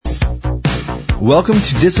Welcome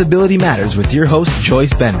to Disability Matters with your host,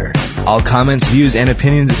 Joyce Bender. All comments, views, and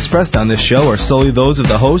opinions expressed on this show are solely those of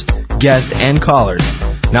the host, guest, and callers.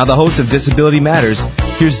 Now the host of Disability Matters,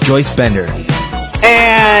 here's Joyce Bender.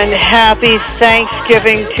 And happy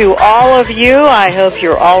Thanksgiving to all of you. I hope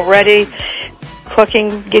you're all ready,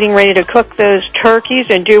 getting ready to cook those turkeys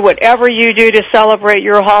and do whatever you do to celebrate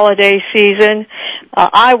your holiday season.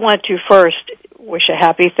 I want to first wish a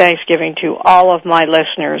happy Thanksgiving to all of my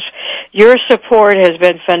listeners. Your support has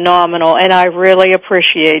been phenomenal, and I really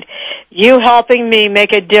appreciate you helping me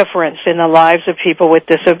make a difference in the lives of people with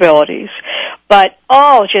disabilities. But,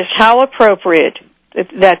 just how appropriate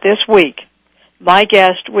that this week my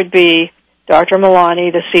guest would be Dr.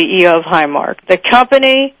 Milani, the CEO of Highmark, the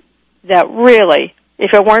company that really,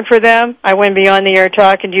 if it weren't for them, I wouldn't be on the air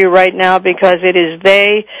talking to you right now, because it is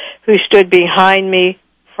they who stood behind me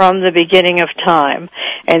from the beginning of time.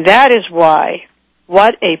 And that is why,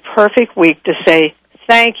 what a perfect week to say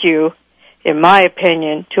thank you, in my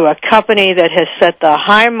opinion, to a company that has set the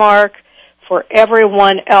high mark for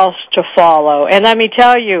everyone else to follow. And let me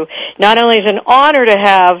tell you, not only is it an honor to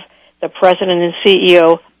have the president and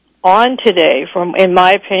CEO on today from, in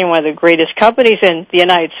my opinion, one of the greatest companies in the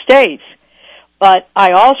United States, but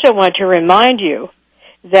I also want to remind you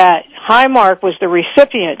that Highmark was the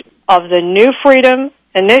recipient of the New Freedom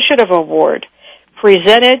Initiative Award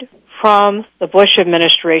presented from the Bush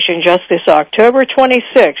administration just this October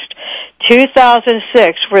 26th,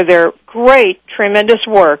 2006, for their great, tremendous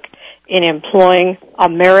work in employing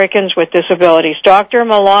Americans with disabilities. Dr.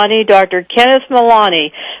 Milani, Dr. Kenneth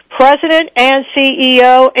Milani, President and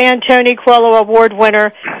CEO, and Tony Coelho Award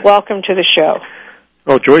winner, welcome to the show.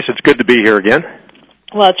 Oh, Joyce, it's good to be here again.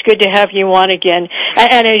 Well, it's good to have you on again.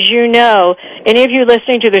 And as you know, any of you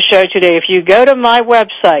listening to the show today, if you go to my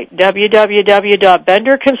website,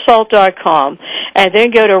 www.benderconsult.com, and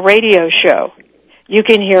then go to radio show, you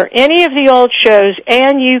can hear any of the old shows,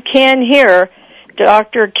 and you can hear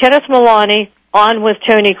Dr. Kenneth Milani on with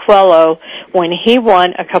Tony Coelho when he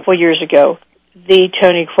won a couple years ago the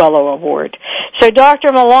Tony Coelho Award. So,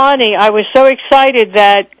 Dr. Milani, I was so excited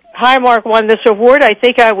that Highmark won this award. I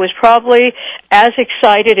think I was probably as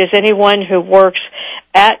excited as anyone who works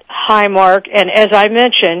at Highmark. And as I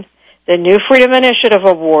mentioned, the New Freedom Initiative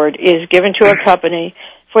Award is given to a company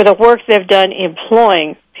for the work they've done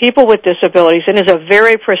employing people with disabilities, and is a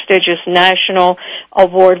very prestigious national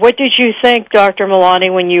award. What did you think, Dr.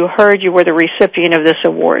 Milani, when you heard you were the recipient of this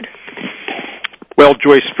award? Well,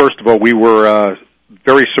 Joyce, first of all, we were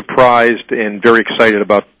very surprised and very excited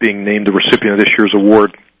about being named the recipient of this year's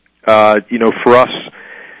award. For us,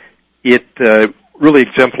 it really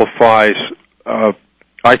exemplifies,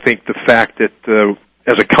 I think, the fact that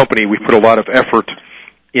as a company we put a lot of effort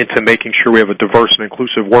into making sure we have a diverse and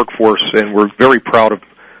inclusive workforce, and we're very proud of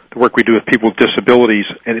the work we do with people with disabilities.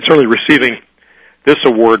 And it's certainly receiving this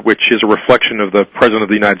award, which is a reflection of the President of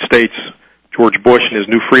the United States, George Bush, and his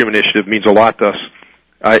New Freedom Initiative, means a lot to us.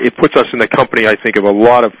 It puts us in the company, I think, of a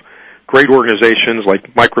lot of great organizations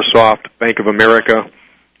like Microsoft, Bank of America,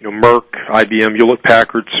 Merck, IBM,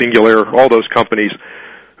 Hewlett-Packard, Singular, all those companies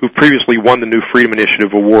who previously won the New Freedom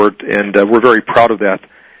Initiative Award, and we're very proud of that.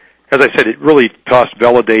 As I said, it really, to us,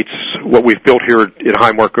 validates what we've built here at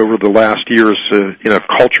Highmark over the last years in a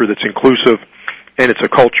culture that's inclusive, and it's a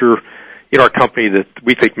culture in our company that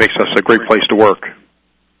we think makes us a great place to work.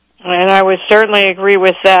 And I would certainly agree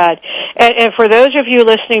with that. And for those of you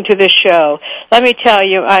listening to this show, let me tell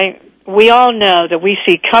you, we all know that we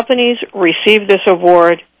see companies receive this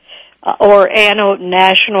award or annual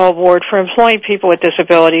national award for employing people with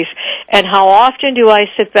disabilities, and how often do I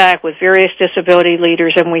sit back with various disability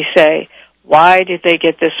leaders and we say, why did they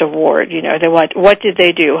get this award? What did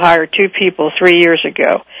they do? Hire 2 people 3 years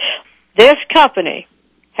ago. This company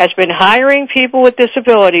has been hiring people with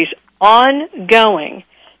disabilities ongoing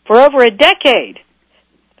for over a decade.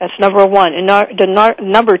 That's number one. And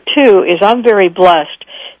number 2 is I'm very blessed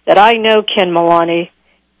that I know Ken Milani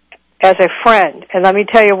as a friend. And let me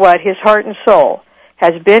tell you what, his heart and soul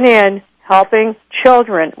has been in helping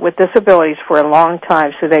children with disabilities for a long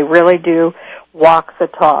time, so they really do walk the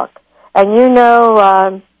talk. And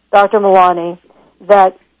Dr. Milani,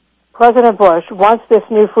 that President Bush wants this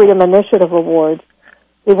New Freedom Initiative Award.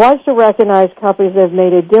 He wants to recognize companies that have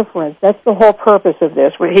made a difference. That's the whole purpose of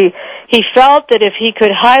this. He felt that if he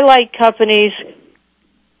could highlight companies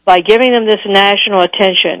by giving them this national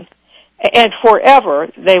attention, and forever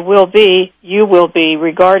you will be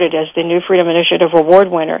regarded as the New Freedom Initiative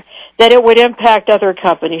Award winner, that it would impact other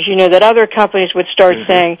companies. That other companies would start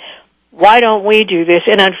saying, why don't we do this?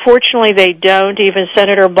 And unfortunately they don't. Even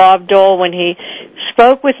Senator Bob Dole, when he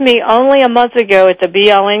spoke with me only a month ago at the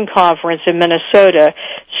BLN conference in Minnesota,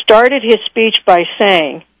 started his speech by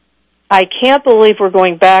saying, I can't believe we're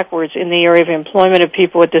going backwards in the area of employment of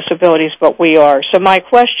people with disabilities, but we are. So my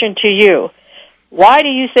question to you, why do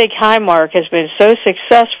you think Highmark has been so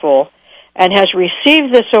successful and has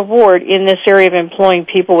received this award in this area of employing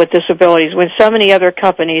people with disabilities when so many other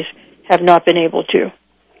companies have not been able to?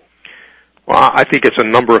 Well, I think it's a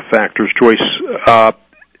number of factors, Joyce.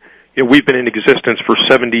 We've been in existence for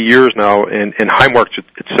 70 years now, and Highmark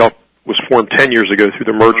itself was formed 10 years ago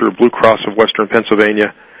through the merger of Blue Cross of Western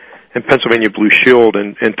Pennsylvania and Pennsylvania Blue Shield.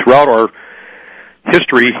 And throughout our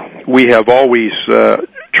history, we have always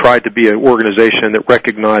tried to be an organization that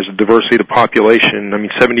recognized the diversity of the population. I mean,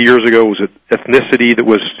 70 years ago it was ethnicity that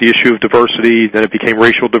was the issue of diversity, then it became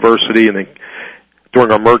racial diversity, and then during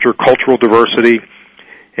our merger, cultural diversity.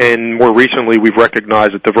 And more recently, we've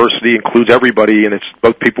recognized that diversity includes everybody, and it's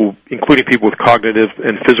both people, including people with cognitive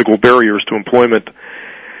and physical barriers to employment.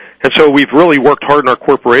 And so we've really worked hard in our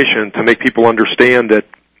corporation to make people understand that,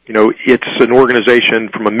 it's an organization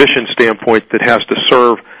from a mission standpoint that has to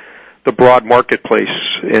serve the broad marketplace,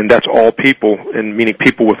 and that's all people, and meaning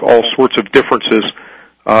people with all sorts of differences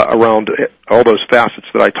around all those facets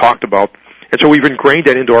that I talked about. And so we've ingrained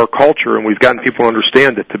that into our culture, and we've gotten people to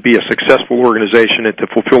understand that to be a successful organization and to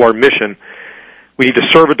fulfill our mission, we need to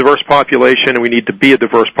serve a diverse population, and we need to be a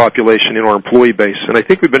diverse population in our employee base. And I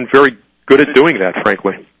think we've been very good at doing that,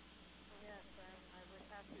 frankly.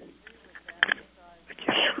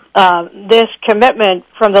 This commitment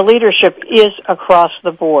from the leadership is across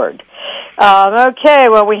the board. Okay,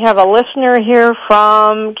 well, we have a listener here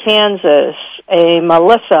from Kansas, a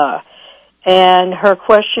Melissa. And her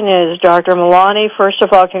question is, Dr. Malani, first of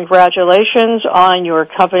all, congratulations on your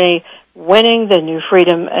company winning the New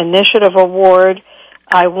Freedom Initiative Award.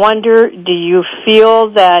 I wonder, do you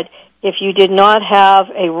feel that if you did not have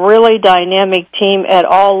a really dynamic team at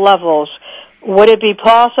all levels, would it be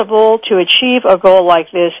possible to achieve a goal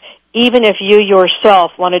like this, even if you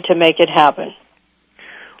yourself wanted to make it happen?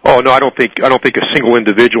 Oh, no, I don't think a single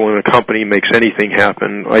individual in a company makes anything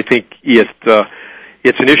happen. I think it's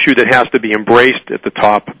an issue that has to be embraced at the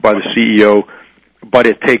top by the CEO, but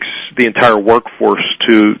it takes the entire workforce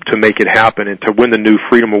to make it happen and to win the New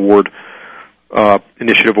Freedom Award,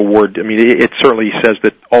 Initiative Award. I mean, it certainly says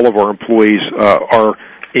that all of our employees are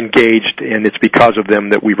engaged, and it's because of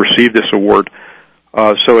them that we've received this award.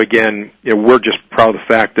 So again, we're just proud of the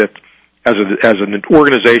fact that as an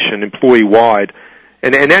organization, employee-wide,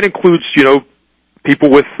 and that includes, people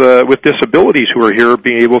with disabilities who are here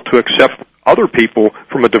being able to accept other people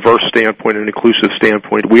from a diverse standpoint and inclusive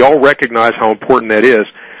standpoint. We all recognize how important that is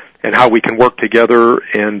and how we can work together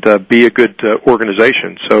and be a good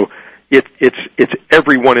organization. So it's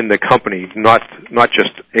everyone in the company, not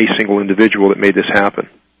just a single individual that made this happen.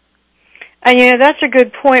 And that's a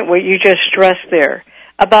good point what you just stressed there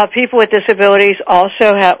about people with disabilities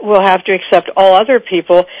also will have to accept all other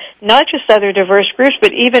people, not just other diverse groups,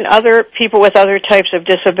 but even other people with other types of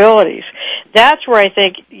disabilities. That's where I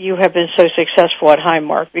think you have been so successful at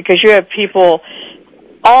Highmark, because you have people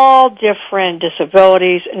all different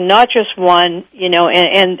disabilities, not just one,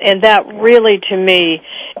 and that really to me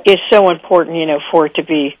is so important, for it to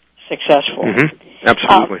be successful. Mm-hmm.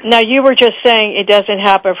 Absolutely. Now, you were just saying it doesn't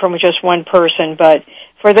happen from just one person, but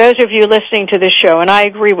for those of you listening to this show, and I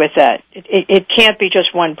agree with that, it can't be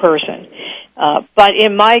just one person. But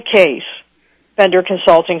in my case, Bender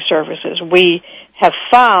Consulting Services, we have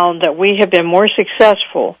found that we have been more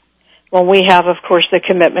successful when we have, of course, the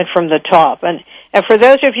commitment from the top. And for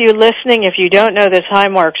those of you listening, if you don't know this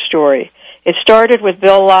Highmark story, it started with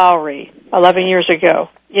Bill Lowry 11 years ago.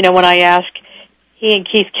 When I asked he and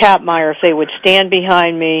Keith Kapmeyer if they would stand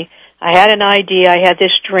behind me, I had an idea, I had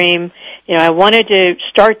this dream. I wanted to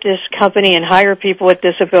start this company and hire people with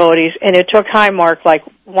disabilities, and it took Highmark like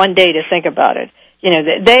one day to think about it.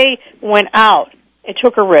 They went out and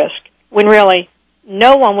took a risk when really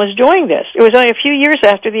no one was doing this. It was only a few years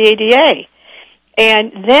after the ADA.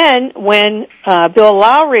 And then when Bill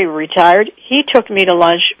Lowry retired, he took me to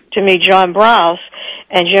lunch to meet John Browse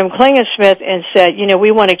and Jim Klingensmith and said,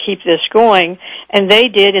 we want to keep this going. And they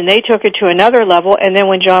did, and they took it to another level. And then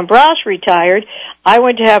when John Browse retired, I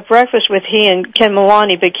went to have breakfast with he and Ken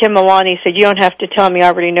Milani, but Ken Milani said, you don't have to tell me, I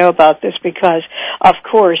already know about this, because, of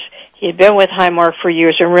course, he had been with Highmark for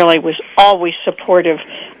years and really was always supportive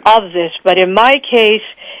of this. But in my case,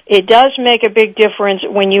 it does make a big difference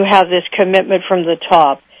when you have this commitment from the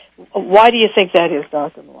top. Why do you think that is,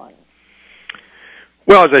 Dr. Milani?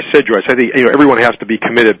 Well, as I said, Joyce, I think everyone has to be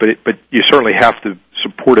committed, but you certainly have to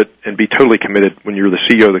support it and be totally committed when you're the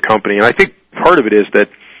CEO of the company. And I think part of it is that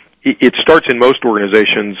it starts in most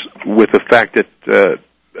organizations with the fact that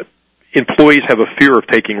employees have a fear of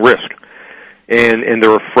taking risk. And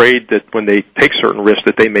they're afraid that when they take certain risks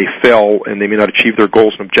that they may fail and they may not achieve their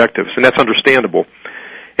goals and objectives. And that's understandable.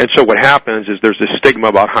 And so what happens is there's this stigma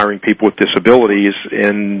about hiring people with disabilities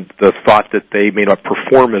and the thought that they may not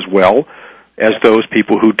perform as well as those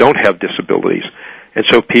people who don't have disabilities. And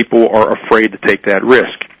so people are afraid to take that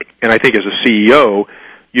risk. And I think as a CEO,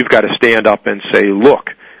 you've got to stand up and say, look,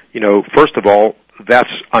 first of all, that's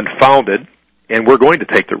unfounded, and we're going to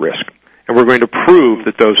take the risk. And we're going to prove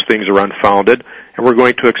that those things are unfounded, and we're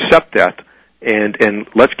going to accept that. And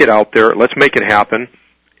let's get out there, let's make it happen,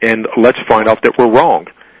 and let's find out that we're wrong.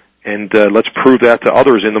 And let's prove that to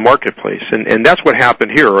others in the marketplace. And that's what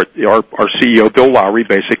happened here. Our CEO, Bill Lowry,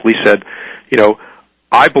 basically said,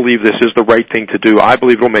 I believe this is the right thing to do. I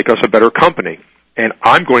believe it will make us a better company. And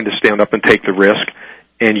I'm going to stand up and take the risk,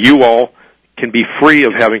 and you all can be free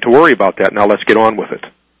of having to worry about that. Now let's get on with it.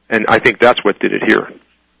 And I think that's what did it here.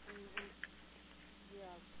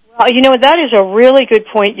 Well, that is a really good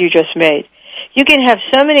point you just made. You can have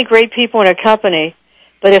so many great people in a company,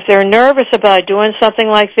 but if they're nervous about doing something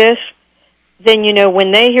like this, then,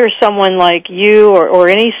 when they hear someone like you or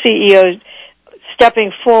any CEO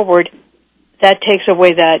stepping forward, that takes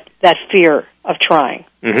away that fear of trying.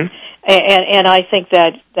 Mm-hmm. And I think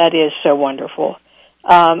that is so wonderful.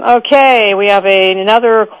 Okay, we have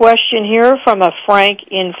another question here from a Frank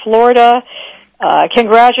in Florida.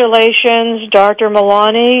 Congratulations, Dr.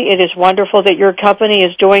 Milani. It is wonderful that your company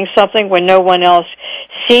is doing something when no one else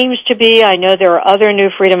seems to be. I know there are other New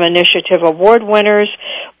Freedom Initiative award winners,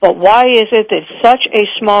 but why is it that such a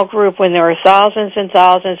small group when there are thousands and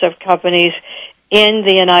thousands of companies in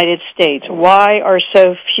the United States? Why are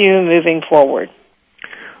so few moving forward?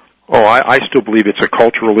 Oh, I still believe it's a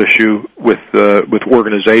cultural issue with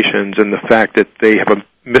organizations and the fact that they have a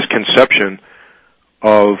misconception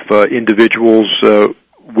of individuals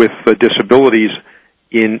with disabilities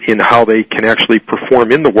in how they can actually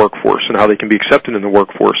perform in the workforce and how they can be accepted in the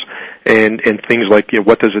workforce, and things like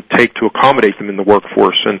what does it take to accommodate them in the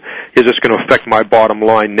workforce, and is this going to affect my bottom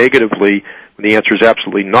line negatively? And the answer is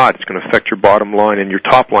absolutely not. It's going to affect your bottom line and your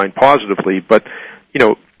top line positively. But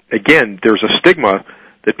again, there's a stigma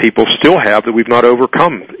that people still have that we've not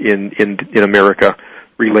overcome in America,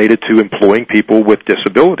 related to employing people with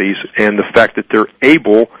disabilities and the fact that they're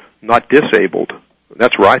able, not disabled.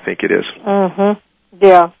 That's where I think it is. Mm-hmm.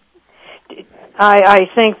 Yeah. I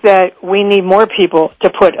think that we need more people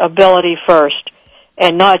to put ability first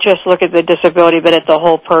and not just look at the disability, but at the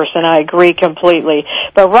whole person. I agree completely.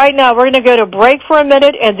 But right now, we're going to go to break for a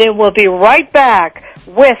minute, and then we'll be right back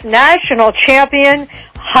with national champion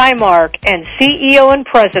Highmark and CEO and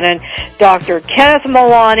President Dr. Kenneth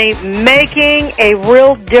Milani, making a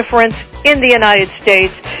real difference in the United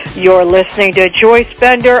States. You're listening to Joyce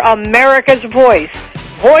Bender, America's Voice.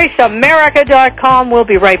 VoiceAmerica.com. We'll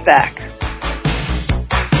be right back.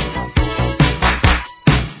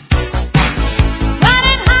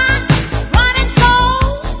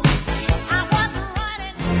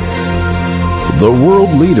 The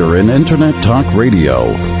world leader in Internet talk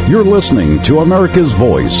radio. You're listening to America's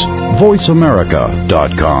Voice,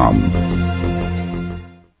 VoiceAmerica.com.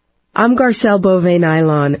 I'm Garcelle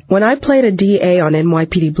Beauvais-Nylon. When I played a DA on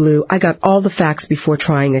NYPD Blue, I got all the facts before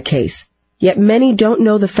trying a case. Yet many don't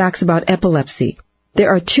know the facts about epilepsy. There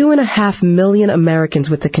are 2.5 million Americans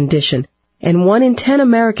with the condition, and 1 in 10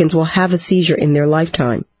 Americans will have a seizure in their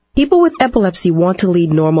lifetime. People with epilepsy want to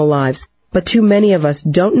lead normal lives, but too many of us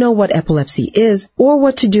don't know what epilepsy is or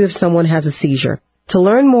what to do if someone has a seizure. To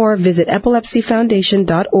learn more, visit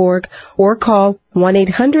epilepsyfoundation.org or call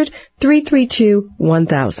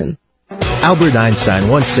 1-800-332-1000. Albert Einstein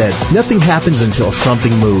once said, "Nothing happens until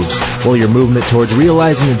something moves." Well, your movement towards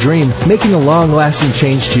realizing a dream, making a long-lasting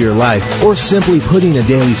change to your life, or simply putting a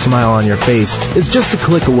daily smile on your face is just a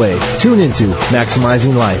click away. Tune into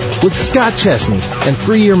Maximizing Life with Scott Chesney and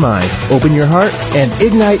free your mind, open your heart, and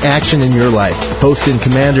ignite action in your life. Host and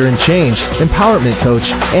commander in change, empowerment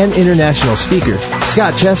coach, and international speaker,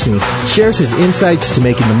 Scott Chesney shares his insights to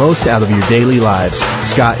making the most out of your daily lives.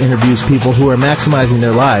 Scott interviews people who are maximizing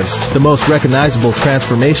their lives, the most recognizable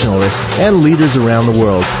transformationalists and leaders around the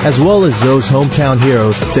world, as well as those hometown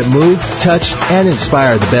heroes that move, touch, and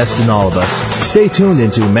inspire the best in all of us. Stay tuned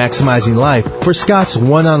into Maximizing Life for Scott's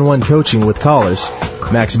one-on-one coaching with callers.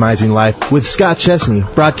 Maximizing Life with Scott Chesney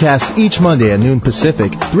broadcasts each Monday at noon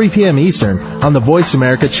Pacific, 3 p.m. Eastern on the Voice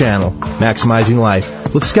America channel. Maximizing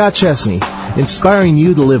Life with Scott Chesney, inspiring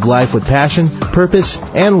you to live life with passion, purpose,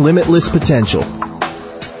 and limitless potential.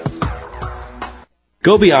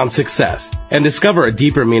 Go beyond success and discover a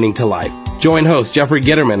deeper meaning to life. Join host Jeffrey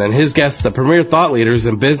Gitterman and his guests, the premier thought leaders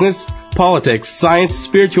in business, politics, science,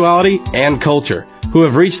 spirituality, and culture, who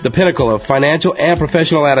have reached the pinnacle of financial and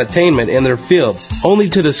professional attainment in their fields, only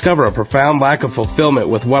to discover a profound lack of fulfillment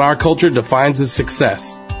with what our culture defines as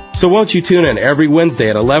success. So won't you tune in every Wednesday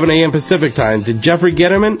at 11 a.m. Pacific Time to Jeffrey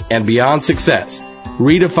Gitterman and Beyond Success,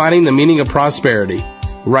 redefining the meaning of prosperity,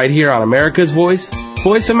 right here on America's Voice,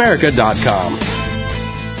 VoiceAmerica.com.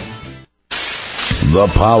 The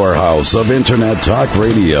powerhouse of Internet Talk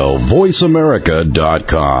Radio,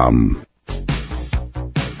 VoiceAmerica.com.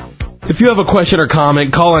 If you have a question or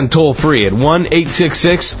comment, call in toll-free at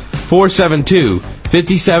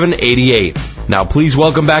 1-866-472-5788. Now please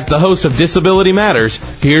welcome back the host of Disability Matters.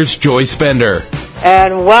 Here's Joyce Bender.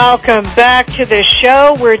 And welcome back to the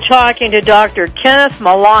show. We're talking to Dr. Kenneth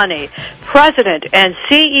Malani, President and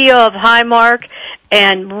CEO of Highmark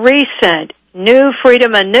and recent New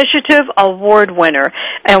Freedom Initiative Award winner.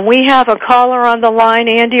 And we have a caller on the line.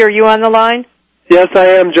 Andy, are you on the line? Yes,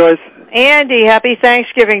 I am, Joyce. Andy, happy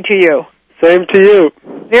Thanksgiving to you. Same to you.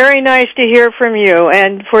 Very nice to hear from you.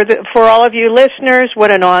 And for all of you listeners,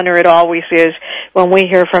 what an honor it always is when we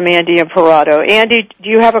hear from Andy Imparato. Andy, do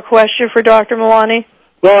you have a question for Dr. Malani?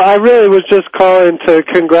 Well, I really was just calling to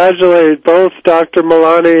congratulate both Dr.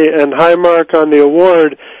 Malani and Highmark on the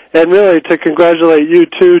award, and really to congratulate you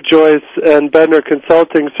too, Joyce, and Bender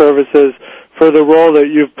Consulting Services for the role that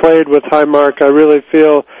you've played with Highmark. I really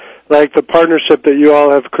feel like the partnership that you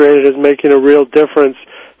all have created is making a real difference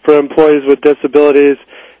for employees with disabilities.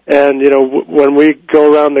 And, when we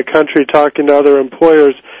go around the country talking to other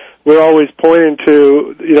employers, we're always pointing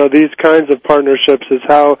to, these kinds of partnerships as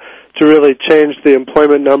how to really change the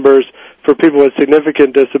employment numbers for people with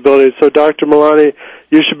significant disabilities. So, Dr. Malani,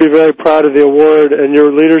 you should be very proud of the award and your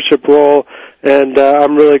leadership role, and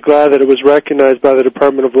I'm really glad that it was recognized by the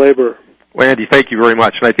Department of Labor. Well, Andy, thank you very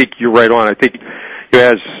much, and I think you're right on. I think,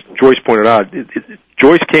 as Joyce pointed out,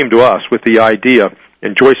 Joyce came to us with the idea,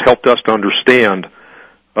 and Joyce helped us to understand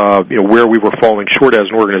where we were falling short as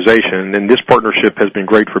an organization, and this partnership has been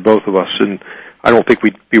great for both of us, and I don't think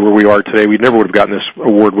we'd be where we are today. We never would have gotten this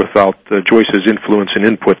award without Joyce's influence and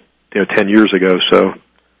input 10 years ago, so I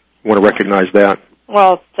want to recognize that.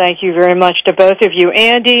 Well, thank you very much to both of you.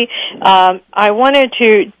 Andy, I wanted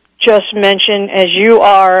to just mention, as you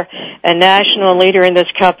are a national leader in this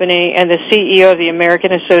company and the CEO of the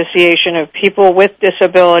American Association of People with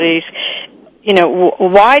Disabilities,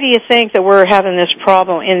 why do you think that we're having this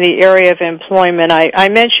problem in the area of employment? I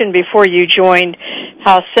mentioned before you joined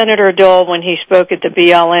how Senator Dole, when he spoke at the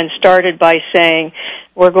BLN, started by saying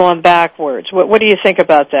we're going backwards. What do you think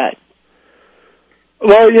about that?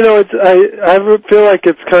 Well, I feel like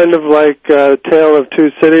it's kind of like a tale of two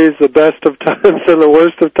cities, the best of times and the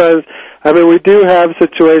worst of times. I mean, we do have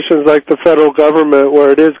situations like the federal government where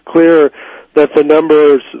it is clear that the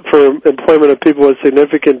numbers for employment of people with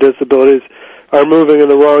significant disabilities are moving in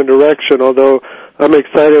the wrong direction, although I'm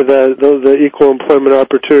excited that the Equal Employment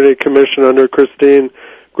Opportunity Commission under Christine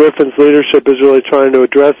Griffin's leadership is really trying to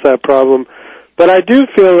address that problem. But I do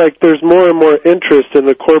feel like there's more and more interest in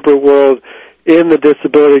the corporate world in the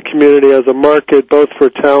disability community as a market, both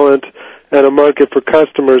for talent and a market for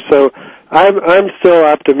customers. So I'm still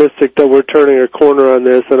optimistic that we're turning a corner on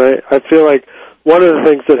this, and I feel like one of the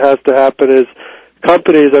things that has to happen is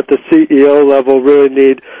companies at the CEO level really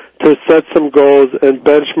need to set some goals and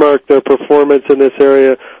benchmark their performance in this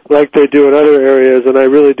area like they do in other areas, and I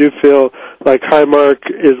really do feel like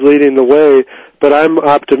Highmark is leading the way, but I'm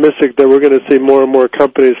optimistic that we're going to see more and more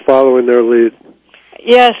companies following their lead.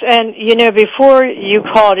 Yes, and before you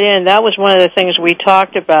called in, that was one of the things we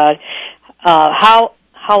talked about, how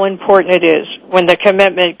important it is when the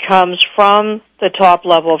commitment comes from the top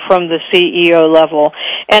level, from the CEO level.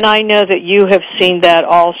 And I know that you have seen that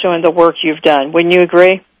also in the work you've done. Wouldn't you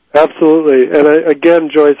agree? Absolutely. And again,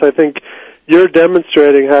 Joyce, I think you're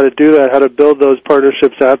demonstrating how to do that, how to build those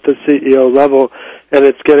partnerships at the CEO level, and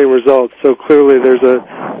it's getting results. So clearly there's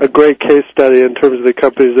a great case study in terms of the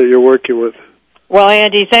companies that you're working with. Well,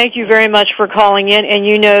 Andy, thank you very much for calling in. And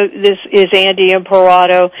this is Andy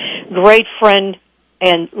Imparato, great friend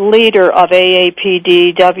and leader of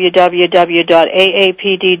AAPD,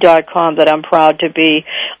 www.aapd.com, that I'm proud to be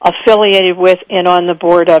affiliated with and on the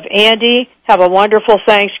board of. Andy, have a wonderful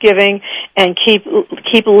Thanksgiving and keep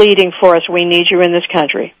leading for us. We need you in this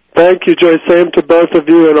country. Thank you, Joyce. Same to both of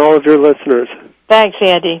you and all of your listeners. Thanks,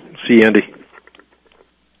 Andy. See you, Andy.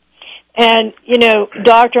 And,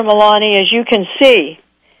 Dr. Malani, as you can see,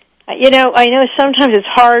 I know sometimes it's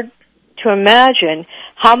hard to imagine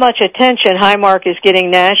how much attention Highmark is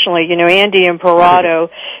getting nationally. You know, Andy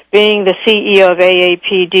Imparato being the CEO of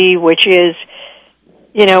AAPD, which is,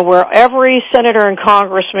 you know, where every senator and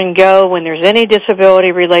congressman go when there's any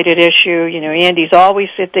disability-related issue. You know, Andy's always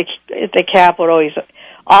at the Capitol. He's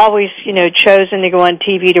always, you know, chosen to go on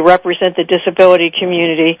TV to represent the disability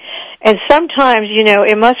community. And sometimes, you know,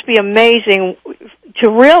 it must be amazing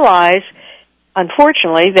to realize,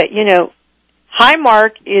 unfortunately, that, you know,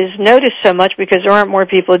 Highmark is noticed so much because there aren't more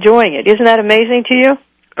people doing it. Isn't that amazing to you?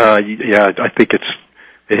 Yeah, I think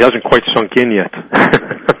it hasn't quite sunk in yet.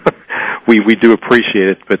 We do appreciate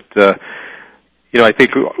it, but you know, I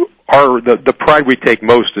think the pride we take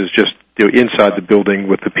most is just, you know, inside the building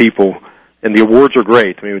with the people, and the awards are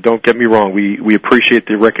great. I mean, don't get me wrong, we appreciate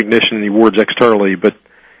the recognition and the awards externally, but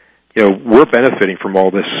you know, we're benefiting from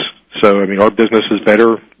all this. So I mean, our business is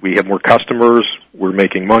better. We have more customers. We're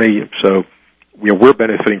making money. So you know, we're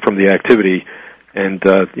benefiting from the activity, and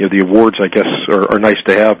you know, the awards, I guess, are nice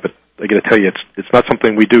to have, but I got to tell you, it's not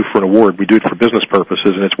something we do for an award. We do it for business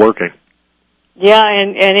purposes, and it's working. Yeah,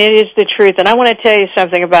 and it is the truth. And I want to tell you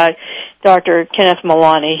something about Dr. Kenneth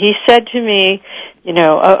Milani. He said to me, you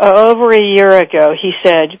know, over a year ago, he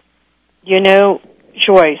said, you know,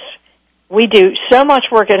 Joyce, we do so much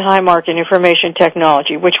work at Highmark in information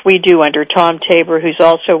technology, which we do under Tom Tabor, who's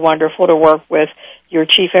also wonderful to work with, your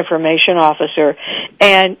chief information officer.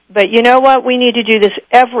 But you know what? We need to do this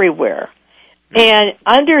everywhere. And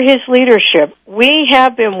under his leadership, we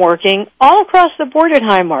have been working all across the board at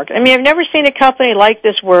Highmark. I mean, I've never seen a company like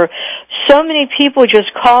this where so many people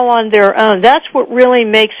just call on their own. That's what really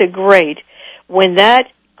makes it great, when that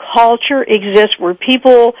culture exists where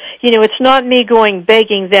people, you know, it's not me going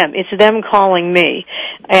begging them, it's them calling me.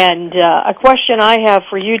 And a question I have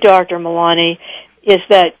for you, Dr. Milani, is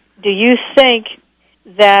that do you think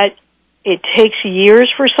that it takes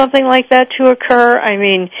years for something like that to occur? I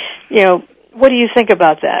mean, you know, what do you think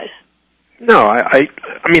about that? No, I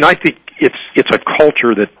mean, I think it's a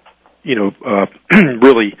culture that, you know,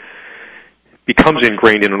 really becomes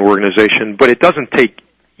ingrained in an organization, but it doesn't take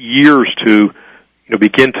years to, you know,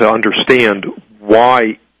 begin to understand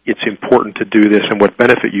why it's important to do this and what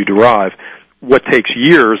benefit you derive. What takes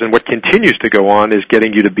years and what continues to go on is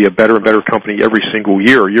getting you to be a better and better company every single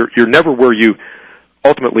year. You're never where you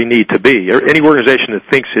ultimately need to be. Any organization that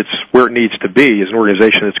thinks it's where it needs to be is an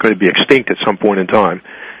organization that's going to be extinct at some point in time.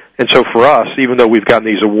 And so for us, even though we've gotten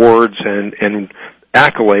these awards and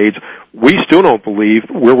accolades, we still don't believe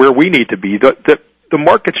we're where we need to be. The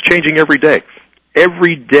market's changing every day.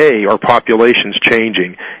 Every day our population's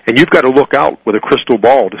changing, and you've got to look out with a crystal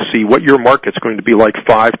ball to see what your market's going to be like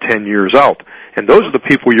 5-10 years out. And those are the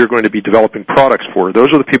people you're going to be developing products for. Those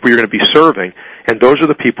are the people you're going to be serving, and those are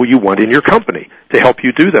the people you want in your company to help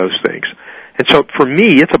you do those things. And so for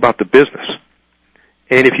me, it's about the business.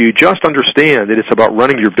 And if you just understand that it's about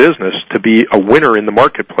running your business to be a winner in the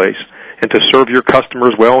marketplace and to serve your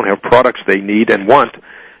customers well and have products they need and want,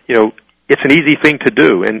 you know, it's an easy thing to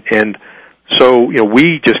do. And so, you know,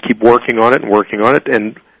 we just keep working on it,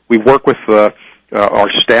 and we work with our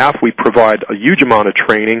staff. We provide a huge amount of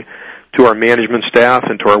training to our management staff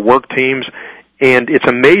and to our work teams, and it's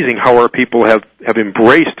amazing how our people have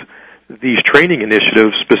embraced these training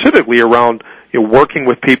initiatives, specifically around, you know, working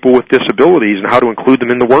with people with disabilities and how to include them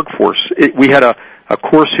in the workforce. We had a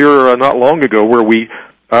course here not long ago where we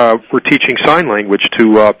were teaching sign language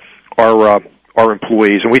to our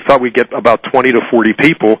employees, and we thought we'd get about 20 to 40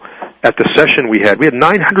 people at the session we had. We had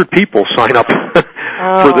 900 people sign up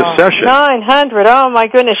for the session. 900, oh my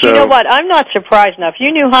goodness. So, you know what, I'm not surprised now. If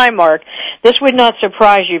you knew Highmark, this would not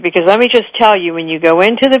surprise you, because let me just tell you, when you go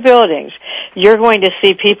into the buildings, you're going to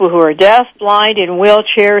see people who are deaf, blind, in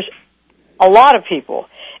wheelchairs, a lot of people.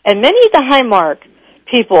 And many of the Highmark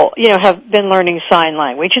people, you know, have been learning sign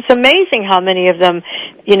language. It's amazing how many of them,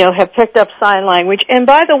 you know, have picked up sign language. And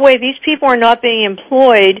by the way, these people are not being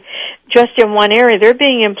employed just in one area. They're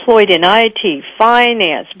being employed in IT,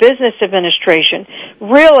 finance, business administration,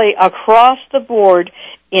 really across the board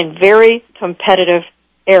in very competitive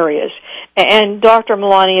areas. And Dr.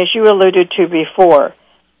 Milani, as you alluded to before,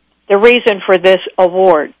 the reason for this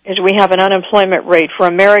award is we have an unemployment rate for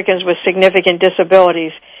Americans with significant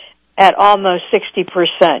disabilities at almost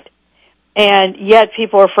 60%. And yet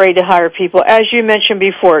people are afraid to hire people. As you mentioned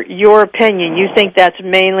before, your opinion, you think that's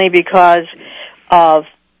mainly because of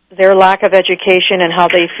their lack of education and how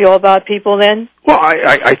they feel about people then? Well,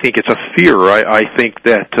 I think it's a fear. I think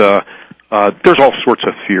that there's all sorts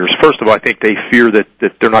of fears. First of all, I think they fear that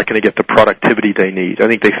they're not going to get the productivity they need. I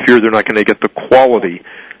think they fear they're not going to get the quality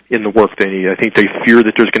in the work they need. I think they fear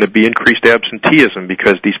that there's going to be increased absenteeism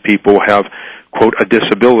because these people have quote, a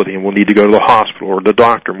disability and will need to go to the hospital or the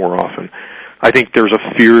doctor more often. I think there's a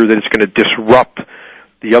fear that it's going to disrupt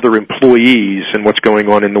the other employees and what's going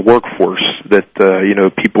on in the workforce, that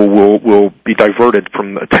people will be diverted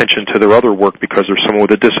from attention to their other work because there's someone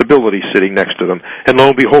with a disability sitting next to them. And lo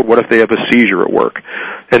and behold, what if they have a seizure at work?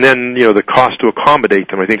 And then, the cost to accommodate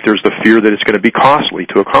them. I think there's the fear that it's going to be costly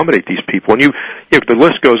to accommodate these people. And the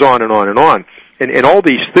list goes on and on and on. And all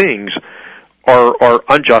these things are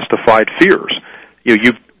unjustified fears.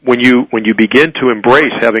 When you begin to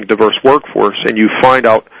embrace having a diverse workforce and you find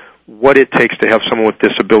out what it takes to have someone with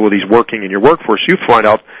disabilities working in your workforce, you find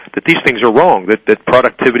out that these things are wrong, that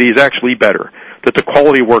productivity is actually better, that the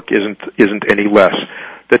quality of work isn't any less,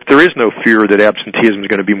 that there is no fear that absenteeism is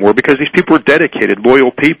going to be more, because these people are dedicated,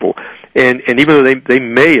 loyal people. And even though they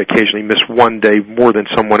may occasionally miss one day more than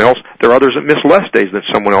someone else, there are others that miss less days than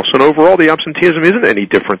someone else. And overall, the absenteeism isn't any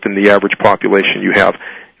different than the average population you have.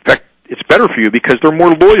 In fact, it's better for you because they're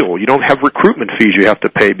more loyal. You don't have recruitment fees you have to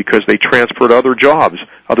pay because they transfer to other jobs,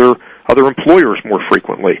 other employers more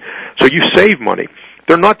frequently. So you save money.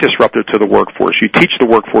 They're not disruptive to the workforce. You teach the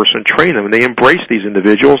workforce and train them, and they embrace these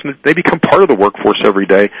individuals, and they become part of the workforce every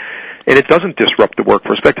day. And it doesn't disrupt the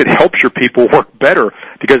workforce. In fact, it helps your people work better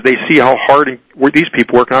because they see how hard these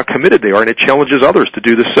people work and how committed they are, and it challenges others to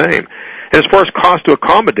do the same. And as far as cost to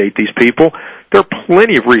accommodate these people, there are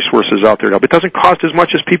plenty of resources out there to help. It doesn't cost as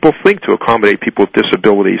much as people think to accommodate people with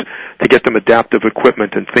disabilities, to get them adaptive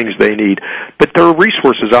equipment and things they need. But there are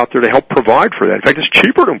resources out there to help provide for that. In fact, it's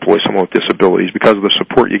cheaper to employ someone with disabilities because of the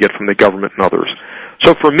support you get from the government and others.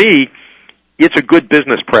 So for me, it's a good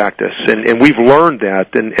business practice, and we've learned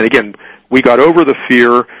that. And again, we got over the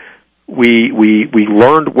fear. We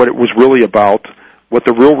learned what it was really about, what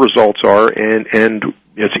the real results are, and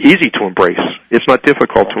it's easy to embrace. It's not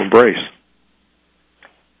difficult to embrace.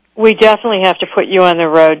 We definitely have to put you on the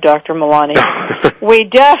road, Dr. Milani. We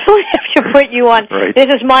definitely have to put you on. Right. This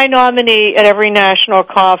is my nominee at every national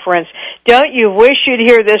conference. Don't you wish you'd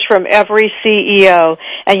hear this from every CEO?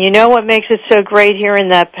 And you know what makes it so great, hearing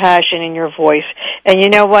that passion in your voice. And you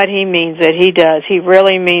know what? He means it. He does. He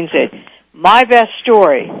really means it. My best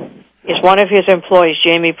story is one of his employees,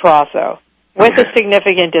 Jamie Protho, with a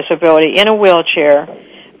significant disability in a wheelchair,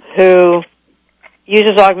 who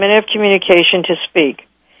uses augmentative communication to speak,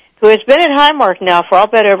 who has been at Highmark now for, I'll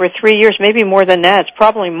bet, over 3 years, maybe more than that. It's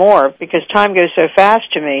probably more because time goes so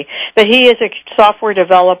fast to me. But he is a software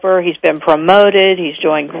developer. He's been promoted. He's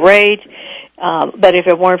doing great. But if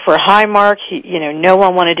it weren't for Highmark, no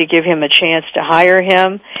one wanted to give him a chance to hire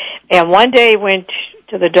him. And one day he went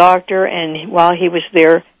to the doctor, and while he was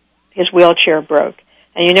there, his wheelchair broke.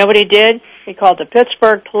 And you know what he did? He called the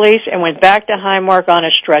Pittsburgh police and went back to Highmark on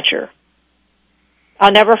a stretcher.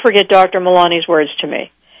 I'll never forget Dr. Milani's words to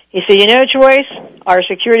me. He said, Joyce, our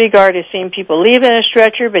security guard has seen people leave in a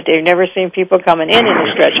stretcher, but they've never seen people coming in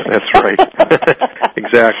a stretcher. That's right.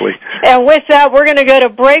 Exactly. And with that, we're going to go to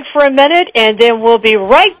break for a minute, and then we'll be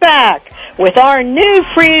right back with our new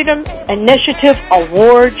Freedom Initiative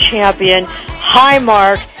Award champion,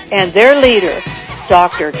 Highmark, and their leader,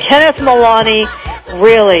 Dr. Kenneth Milani,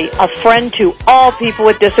 really a friend to all people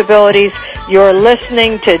with disabilities. You're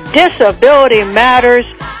listening to Disability Matters,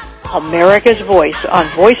 America's Voice on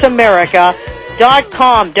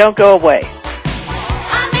VoiceAmerica.com. Don't go away.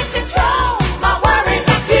 I'm in control. My worries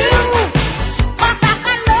are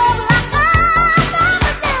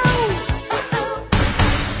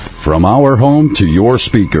few. From our home to your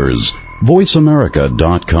speakers,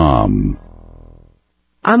 VoiceAmerica.com.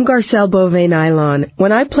 I'm Garcelle Beauvais-Nylon.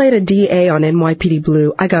 When I played a DA on NYPD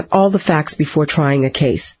Blue, I got all the facts before trying a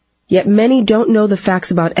case. Yet many don't know the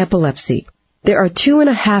facts about epilepsy. There are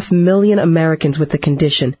 2.5 million Americans with the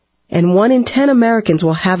condition, and 1 in 10 Americans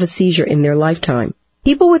will have a seizure in their lifetime.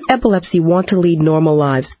 People with epilepsy want to lead normal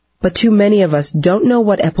lives, but too many of us don't know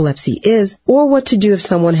what epilepsy is or what to do if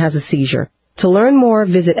someone has a seizure. To learn more,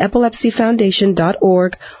 visit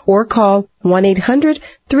epilepsyfoundation.org or call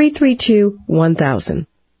 1-800-332-1000.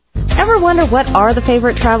 Ever wonder what are the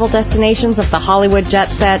favorite travel destinations of the Hollywood jet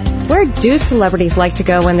set? Where do celebrities like to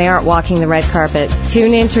go when they aren't walking the red carpet?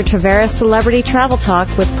 Tune in to Traveras Celebrity Travel Talk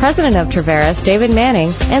with President of Traveras, David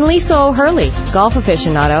Manning, and Lisa O'Hurley, golf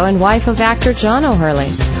aficionado and wife of actor John O'Hurley.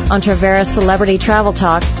 On Traveras Celebrity Travel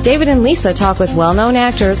Talk, David and Lisa talk with well-known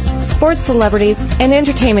actors, sports celebrities, and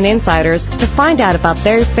entertainment insiders to find out about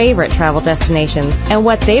their favorite travel destinations and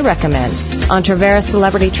what they recommend. On Traveras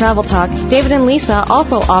Celebrity Travel Talk, David and Lisa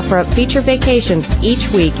also offer up feature vacations each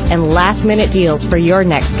week and last-minute deals for your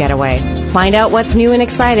next getaway. Find out what's new and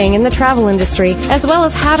exciting in the travel industry, as well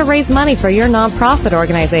as how to raise money for your nonprofit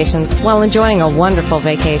organizations while enjoying a wonderful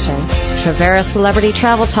vacation. Travera Celebrity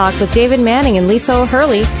Travel Talk with David Manning and Lisa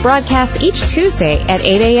O'Hurley broadcasts each Tuesday at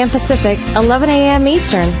 8 a.m. Pacific, 11 a.m.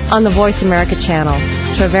 Eastern on the Voice America channel.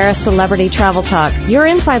 Travera Celebrity Travel Talk, your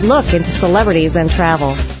inside look into celebrities and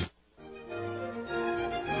travel.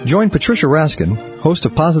 Join Patricia Raskin, host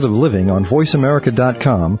of Positive Living on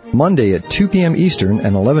VoiceAmerica.com, Monday at 2 p.m. Eastern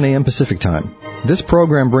and 11 a.m. Pacific Time. This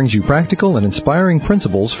program brings you practical and inspiring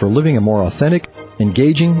principles for living a more authentic,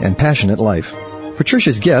 engaging, and passionate life.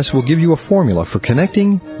 Patricia's guests will give you a formula for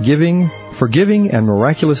connecting, giving, forgiving, and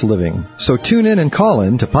miraculous living. So tune in and call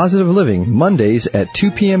in to Positive Living Mondays at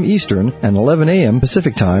 2 p.m. Eastern and 11 a.m.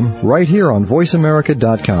 Pacific Time right here on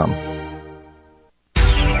VoiceAmerica.com.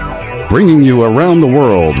 Bringing you around the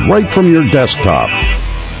world right from your desktop.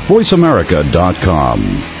 VoiceAmerica.com.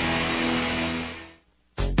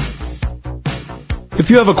 If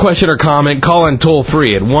you have a question or comment, call in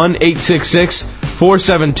toll-free at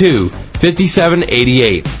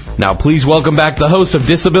 1-866-472-5788. Now, please welcome back the host of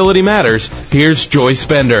Disability Matters. Here's Joyce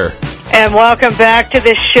Bender. And welcome back to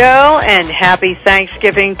the show, and happy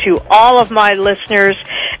Thanksgiving to all of my listeners.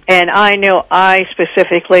 And I know I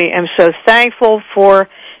specifically am so thankful for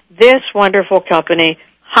this wonderful company,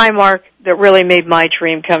 Highmark, that really made my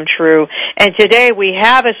dream come true. And today we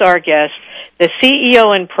have as our guest the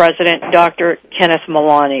CEO and President, Dr. Kenneth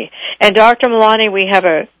Milani. And Dr. Milani, we have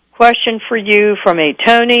a question for you from a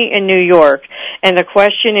Tony in New York. And the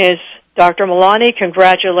question is, Dr. Milani,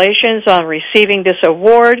 congratulations on receiving this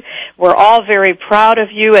award. We're all very proud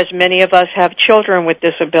of you, as many of us have children with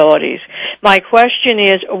disabilities. My question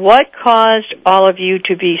is, what caused all of you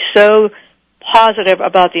to be so positive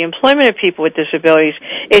about the employment of people with disabilities?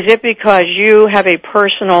 Is it because you have a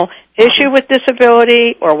personal issue with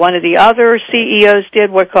disability, or one of the other CEOs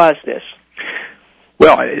did? What caused this?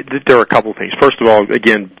 Well, there are a couple of things. First of all,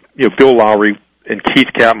 again, Bill Lowry and Keith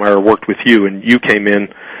Katmeyer worked with you, and you came in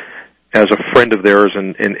as a friend of theirs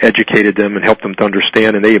and educated them and helped them to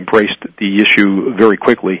understand, and they embraced the issue very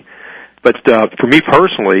quickly. But for me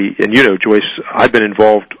personally, and Joyce, I've been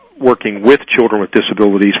involved working with children with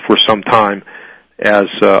disabilities for some time as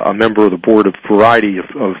a member of the board of Variety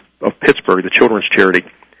of Pittsburgh, the children's charity.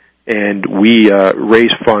 And we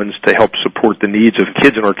raise funds to help support the needs of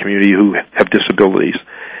kids in our community who have disabilities.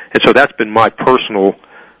 And so that's been my personal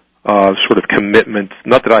sort of commitment.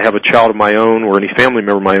 Not that I have a child of my own or any family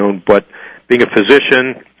member of my own, but being a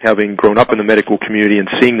physician, having grown up in the medical community and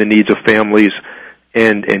seeing the needs of families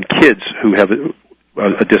and kids who have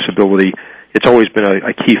a disability, it's always been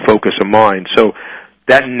a key focus of mine. So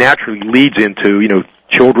that naturally leads into,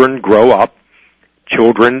 children grow up,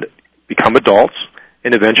 children become adults,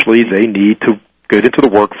 and eventually they need to get into the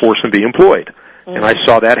workforce and be employed. Mm-hmm. And I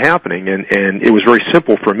saw that happening, and it was very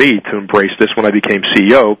simple for me to embrace this when I became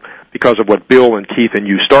CEO because of what Bill and Keith and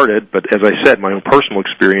you started. But as I said, my own personal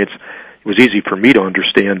experience, it was easy for me to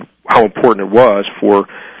understand how important it was for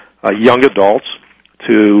young adults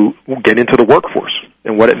to get into the workforce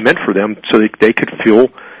and what it meant for them so that they could feel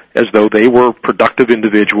as though they were productive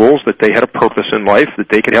individuals, that they had a purpose in life, that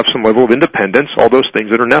they could have some level of independence, all those things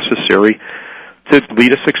that are necessary to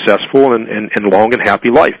lead a successful and long and happy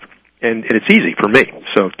life. And it's easy for me,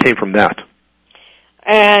 so it came from that.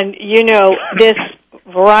 And, this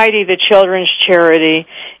Variety, the children's charity,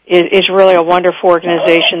 is really a wonderful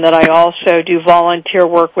organization that I also do volunteer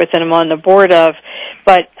work with and I'm on the board of.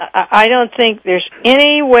 But I don't think there's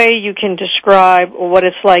any way you can describe what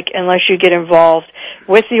it's like unless you get involved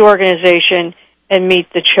with the organization and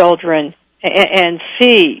meet the children and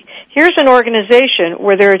see. Here's an organization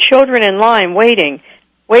where there are children in line waiting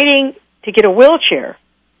to get a wheelchair,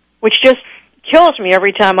 which just kills me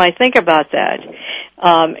every time I think about that.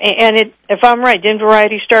 If I'm right, didn't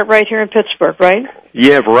Variety start right here in Pittsburgh, right?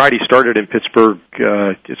 Yeah, Variety started in Pittsburgh,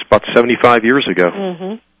 it's about 75 years ago.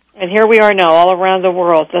 Mm-hmm. And here we are now all around the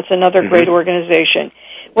world. That's another great organization.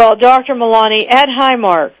 Well, Dr. Milani, at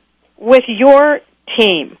Highmark, with your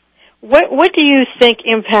team, what do you think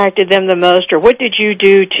impacted them the most, or what did you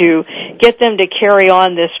do to get them to carry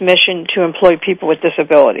on this mission to employ people with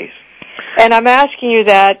disabilities? And I'm asking you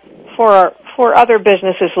that for other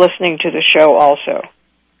businesses listening to the show also.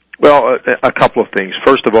 Well, a couple of things.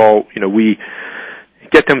 First of all, we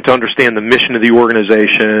get them to understand the mission of the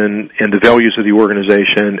organization and the values of the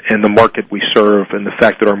organization and the market we serve and the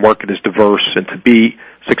fact that our market is diverse, and to be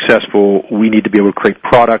successful, we need to be able to create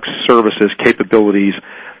products, services, capabilities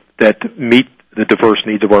that meet the diverse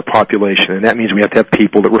needs of our population, and that means we have to have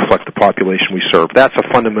people that reflect the population we serve. That's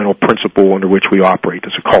a fundamental principle under which we operate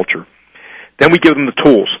as a culture. Then we give them the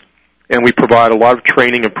tools, and we provide a lot of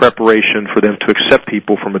training and preparation for them to accept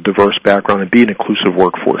people from a diverse background and be an inclusive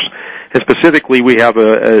workforce. And specifically, we have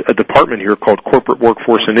a department here called Corporate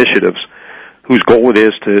Workforce Initiatives, whose goal it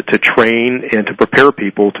is to train and to prepare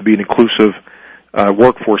people to be an inclusive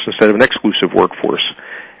workforce instead of an exclusive workforce.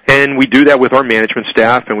 And we do that with our management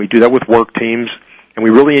staff, and we do that with work teams, and we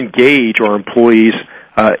really engage our employees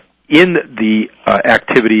in the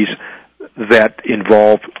activities that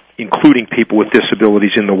involve including people with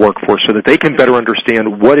disabilities in the workforce so that they can better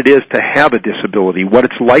understand what it is to have a disability, what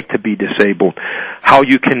it's like to be disabled, how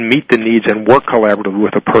you can meet the needs and work collaboratively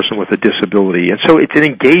with a person with a disability. And so it's an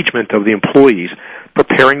engagement of the employees,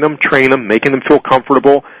 preparing them, training them, making them feel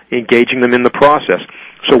comfortable, engaging them in the process.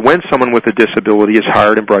 So when someone with a disability is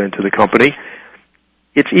hired and brought into the company,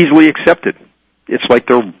 it's easily accepted. It's like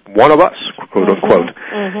they're one of us, quote unquote.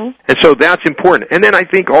 Mm-hmm. And so that's important. And then I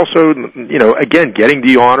think also, again, getting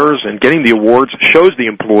the honors and getting the awards shows the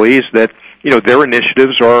employees that, their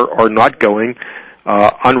initiatives are not going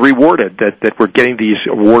unrewarded, that we're getting these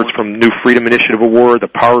awards from New Freedom Initiative Award, the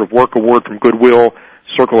Power of Work Award from Goodwill,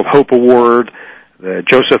 Circle of Hope Award, the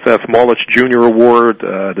Joseph F. Mullich Jr. Award,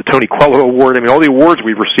 the Tony Coelho Award. I mean, all the awards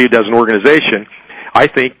we've received as an organization, I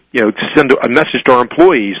think, send a message to our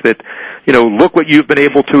employees that, look what you've been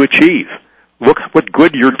able to achieve. Look what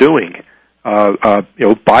good you're doing,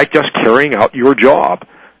 by just carrying out your job.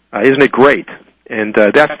 Isn't it great? And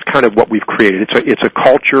that's kind of what we've created. It's a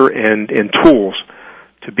culture and tools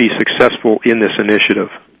to be successful in this initiative.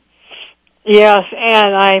 Yes,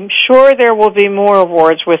 and I'm sure there will be more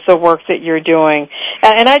awards with the work that you're doing.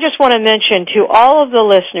 And I just want to mention to all of the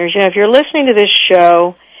listeners, if you're listening to this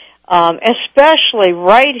show, especially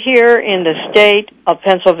right here in the state of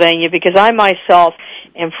Pennsylvania, because I myself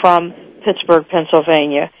am from Pittsburgh,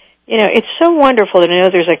 Pennsylvania. It's so wonderful to know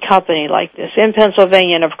there's a company like this in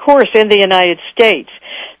Pennsylvania and, of course, in the United States.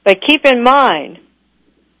 But keep in mind,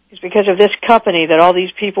 it's because of this company that all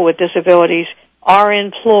these people with disabilities are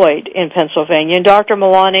employed in Pennsylvania. And Dr.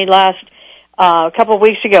 Malani, a couple of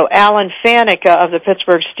weeks ago, Alan Faneca of the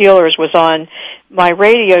Pittsburgh Steelers was on my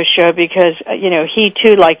radio show because, he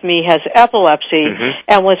too, like me, has epilepsy,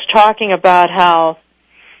 and was talking about how,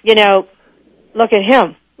 look at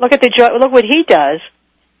him. Look what he does.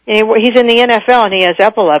 He's in the NFL and he has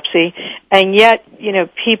epilepsy, and yet,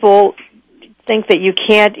 people think that you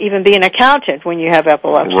can't even be an accountant when you have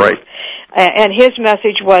epilepsy. Right. And his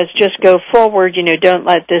message was just go forward, don't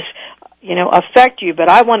let this, affect you. But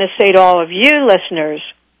I want to say to all of you listeners,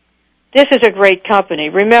 this is a great company.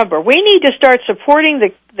 Remember, we need to start supporting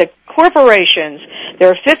the corporations. There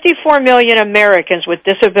are 54 million Americans with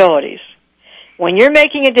disabilities. When you're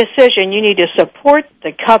making a decision, you need to support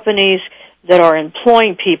the companies that are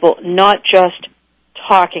employing people, not just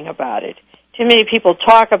talking about it. Too many people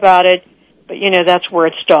talk about it, but, that's where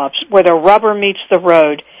it stops. Where the rubber meets the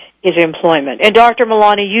road is employment. And Dr.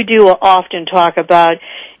 Malani, you do often talk about,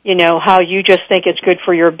 how you just think it's good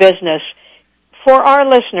for your business. For our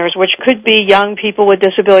listeners, which could be young people with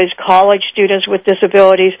disabilities, college students with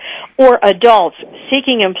disabilities, or adults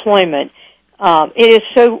seeking employment, it is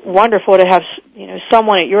so wonderful to have,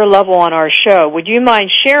 someone at your level on our show. Would you mind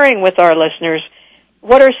sharing with our listeners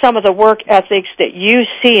what are some of the work ethics that you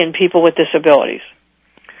see in people with disabilities?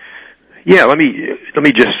 Yeah, let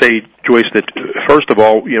me just say, Joyce, that first of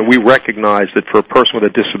all, we recognize that for a person with a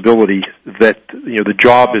disability, that the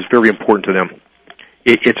job is very important to them.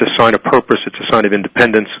 It's a sign of purpose. It's a sign of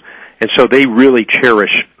independence, and so they really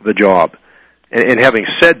cherish the job. And having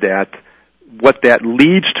said that, what that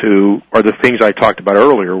leads to are the things I talked about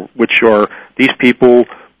earlier, which are these people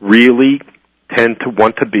really tend to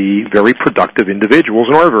want to be very productive individuals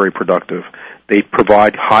and are very productive. They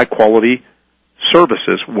provide high-quality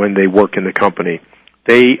services when they work in the company.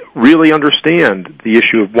 They really understand the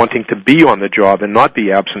issue of wanting to be on the job and not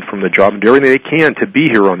be absent from the job and do everything they can to be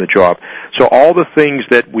here on the job. So all the things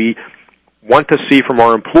that we want to see from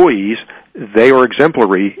our employees, they are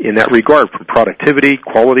exemplary in that regard, from productivity,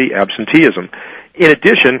 quality, absenteeism. In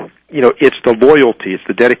addition, it's the loyalty, it's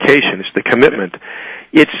the dedication, it's the commitment.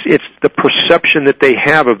 It's the perception that they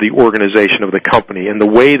have of the organization, of the company, and the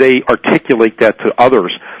way they articulate that to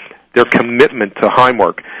others, their commitment to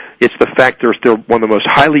Highmark. It's the fact they're one of the most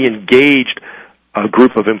highly engaged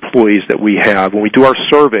group of employees that we have. When we do our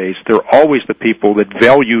surveys, they're always the people that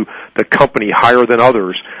value the company higher than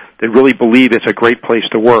others, that really believe it's a great place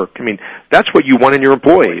to work. I mean, that's what you want in your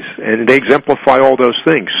employees, and they exemplify all those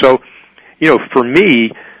things. So, for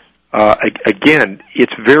me, again,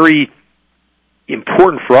 it's very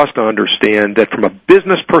important for us to understand that from a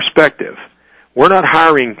business perspective, we're not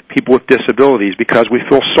hiring people with disabilities because we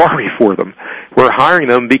feel sorry for them. We're hiring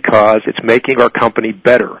them because it's making our company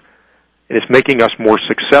better, and it's making us more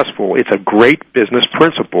successful. It's a great business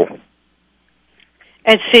principle.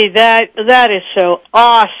 And see, that is so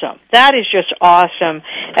awesome. That is just awesome.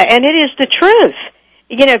 And it is the truth.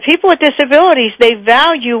 You know, people with disabilities, they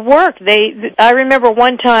value work. I remember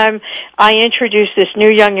one time I introduced this new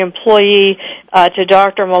young employee to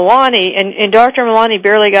Dr. Milani, and Dr. Milani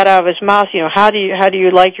barely got out of his mouth, you know, how do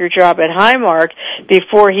you like your job at Highmark,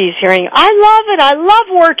 before he's hearing, I love it, I love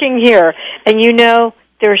working here. And you know,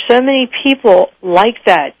 there are so many people like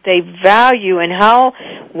that. They value, and how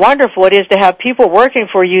wonderful it is to have people working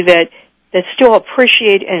for you that still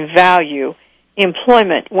appreciate and value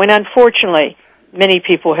employment, when unfortunately many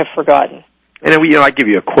people have forgotten. And I give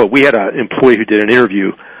you a quote. We had an employee who did an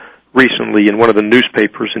interview recently in one of the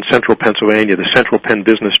newspapers in central Pennsylvania, the Central Penn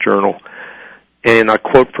Business Journal, and I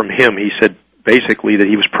quote from him. He said basically that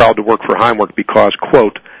he was proud to work for Highmark because,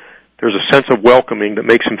 quote, there's a sense of welcoming that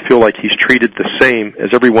makes him feel like he's treated the same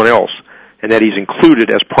as everyone else and that he's included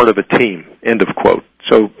as part of a team, end of quote.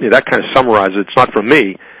 So that kind of summarizes it. It's not from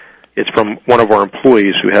me. It's from one of our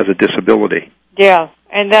employees who has a disability. Yeah,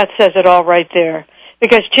 and that says it all right there.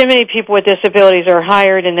 Because too many people with disabilities are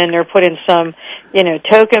hired and then they're put in some,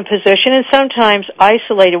 token position and sometimes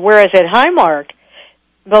isolated. Whereas at Highmark,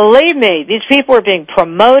 believe me, these people are being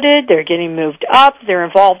promoted, they're getting moved up, they're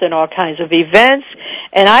involved in all kinds of events,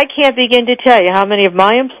 and I can't begin to tell you how many of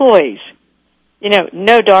my employees,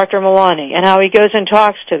 know Dr. Milani and how he goes and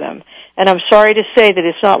talks to them. And I'm sorry to say that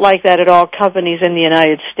it's not like that at all companies in the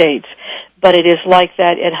United States, but it is like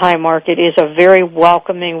that at Highmark. It is a very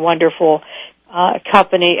welcoming, wonderful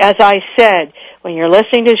company. As I said, when you're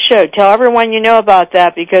listening to the show, tell everyone you know about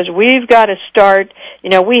that, because we've got to start.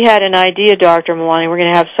 We had an idea, Dr. Milani. We're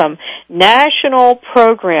going to have some national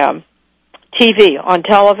program, TV on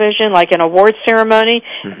television, like an award ceremony,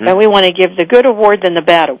 and we want to give the good award than the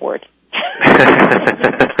bad award.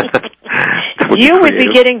 You would be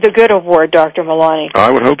getting the good award, Dr. Milani. I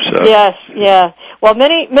would hope so. Yes, yeah. Well,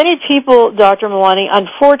 many people, Dr. Milani,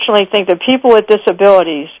 unfortunately think that people with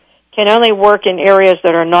disabilities can only work in areas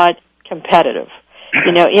that are not competitive,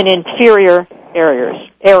 in inferior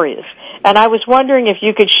areas. And I was wondering if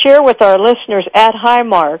you could share with our listeners at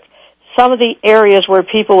Highmark some of the areas where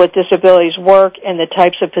people with disabilities work and the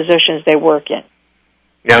types of positions they work in.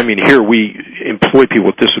 Yeah, here we employ people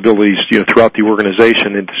with disabilities, throughout the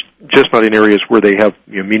organization. It's just not in areas where they have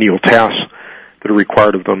menial tasks that are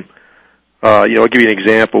required of them. I'll give you an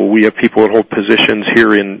example. We have people that hold positions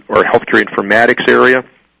here in our healthcare informatics area,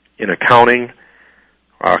 in accounting,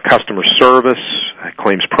 customer service,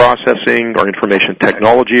 claims processing, our information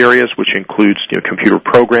technology areas, which includes computer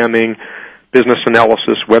programming, business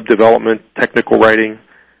analysis, web development, technical writing,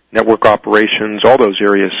 network operations, all those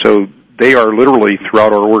areas. So they are literally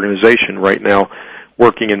throughout our organization right now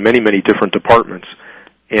working in many, many different departments.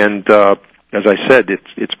 And as I said,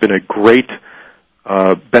 it's been a great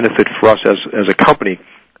benefit for us as a company.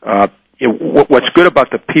 What's good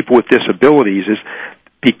about the people with disabilities is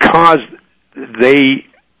because they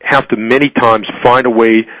have to many times find a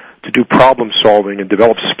way to do problem solving and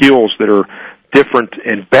develop skills that are different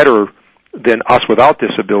and better than us without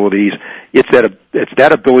disabilities. It's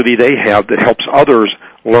that ability they have that helps others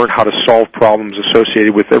learn how to solve problems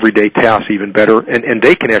associated with everyday tasks even better, and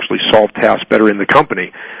they can actually solve tasks better in the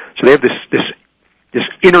company. So they have this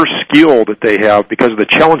inner skill that they have because of the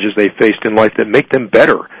challenges they faced in life that make them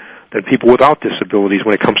better than people without disabilities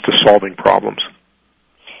when it comes to solving problems.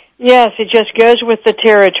 Yes, it just goes with the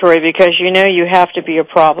territory because you have to be a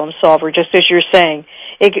problem solver, just as you're saying.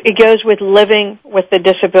 It goes with living with the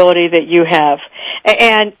disability that you have.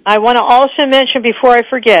 And I want to also mention before I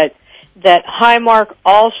forget that Highmark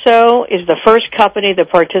also is the first company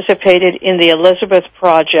that participated in the Elizabeth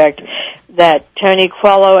Project that Tony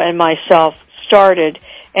Coelho and myself started.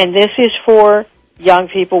 And this is for young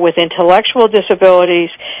people with intellectual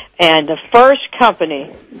disabilities, and the first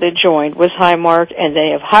company that joined was Highmark, and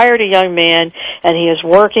they have hired a young man, and he is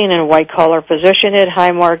working in a white-collar position at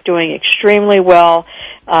Highmark, doing extremely well.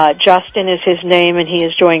 Justin is his name, and he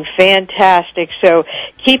is doing fantastic. So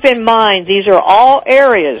keep in mind, these are all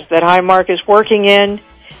areas that Highmark is working in,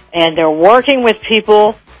 and they're working with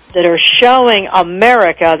people that are showing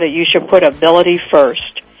America that you should put ability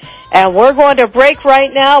first. And we're going to break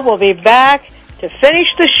right now. We'll be back to finish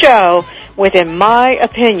the show with, in my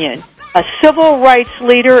opinion, a civil rights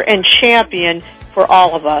leader and champion for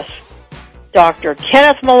all of us, Dr.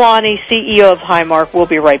 Kenneth Milani, CEO of Highmark. We'll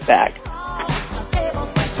be right back.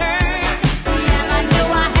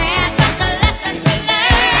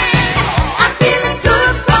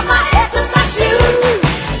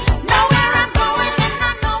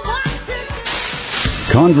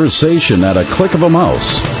 Conversation at a click of a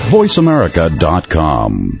mouse.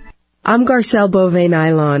 VoiceAmerica.com. I'm Garcelle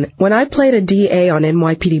Beauvais-Nylon. When I played a DA on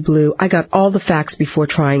NYPD Blue, I got all the facts before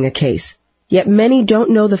trying a case. Yet many don't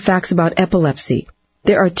know the facts about epilepsy.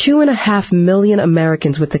 There are 2.5 million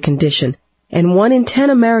Americans with the condition, and 1 in 10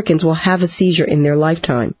 Americans will have a seizure in their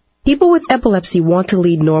lifetime. People with epilepsy want to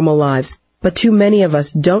lead normal lives, but too many of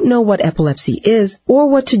us don't know what epilepsy is or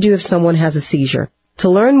what to do if someone has a seizure. To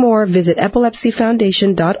learn more, visit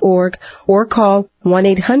epilepsyfoundation.org or call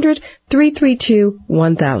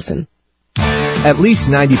 1-800-332-1000. At least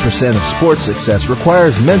 90% of sports success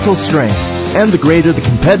requires mental strength, and the greater the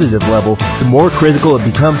competitive level, the more critical it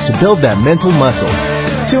becomes to build that mental muscle.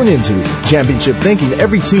 Tune into Championship Thinking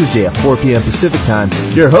every Tuesday at 4 p.m. Pacific Time.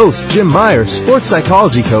 Your host, Jim Meyer, sports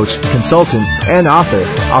psychology coach, consultant, and author,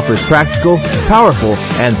 offers practical, powerful,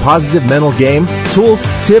 and positive mental game, tools,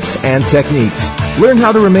 tips, and techniques. Learn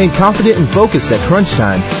how to remain confident and focused at crunch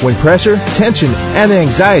time when pressure, tension, and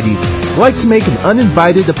anxiety like to make an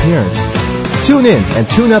uninvited appearance. Tune in and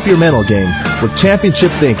tune up your mental game with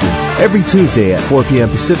Championship Thinking every Tuesday at 4 p.m.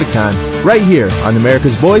 Pacific Time, right here on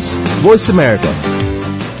America's Voice, Voice America.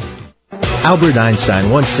 Albert Einstein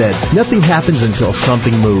once said, "Nothing happens until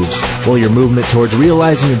something moves." Well, your movement towards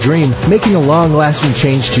realizing a dream, making a long-lasting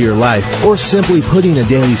change to your life, or simply putting a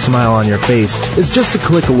daily smile on your face is just a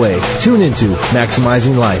click away. Tune into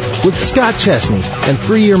Maximizing Life with Scott Chesney and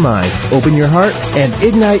free your mind, open your heart, and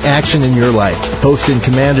ignite action in your life. Host and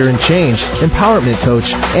commander-in-change, empowerment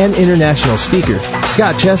coach, and international speaker,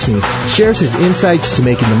 Scott Chesney shares his insights to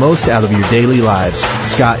making the most out of your daily lives.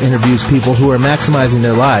 Scott interviews people who are maximizing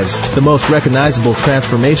their lives, the most recognizable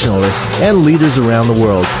transformationalists and leaders around the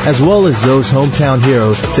world, as well as those hometown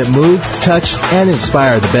heroes that move, touch, and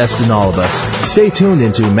inspire the best in all of us. Stay tuned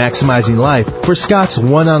into Maximizing Life for Scott's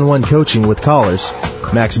one-on-one coaching with callers.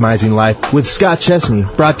 Maximizing Life with Scott Chesney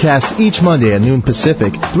broadcasts each Monday at noon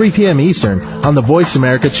Pacific, 3 p.m. Eastern on the Voice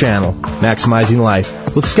America channel. Maximizing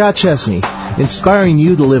Life with Scott Chesney, inspiring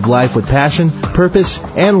you to live life with passion, purpose,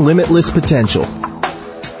 and limitless potential.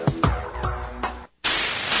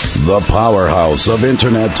 The powerhouse of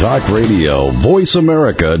Internet Talk Radio,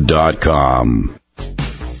 VoiceAmerica.com.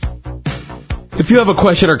 If you have a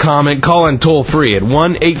question or comment, call in toll-free at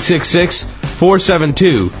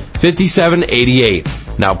 1-866-472-5788.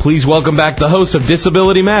 Now, please welcome back the host of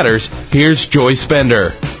Disability Matters. Here's Joyce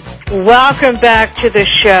Bender. Welcome back to the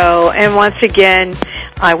show. And once again,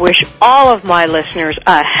 I wish all of my listeners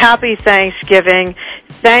a happy Thanksgiving.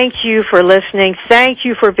 Thank you for listening. Thank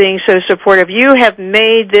you for being so supportive. You have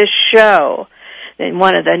made this show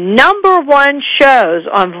one of the #1 shows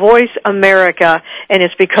on Voice America, and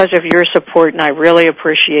it's because of your support, and I really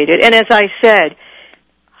appreciate it. And as I said,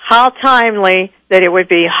 how timely that it would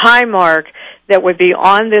be Highmark that would be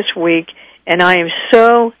on this week, and I am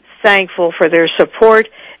so thankful for their support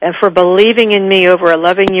and for believing in me over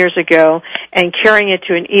 11 years ago and carrying it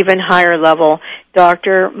to an even higher level.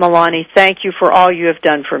 Dr. Milani, thank you for all you have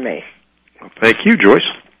done for me. Thank you, Joyce.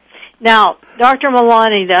 Now, Dr.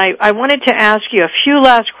 Milani, I wanted to ask you a few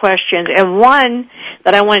last questions, and one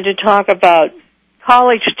that I wanted to talk about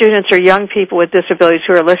college students or young people with disabilities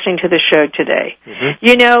who are listening to the show today. Mm-hmm.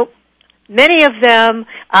 You know, many of them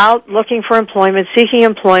out looking for employment, seeking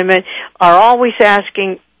employment, are always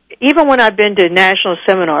asking, even when I've been to national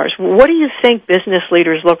seminars, what do you think business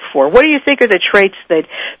leaders look for? What do you think are the traits that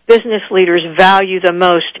business leaders value the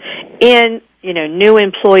most in, new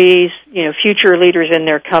employees, future leaders in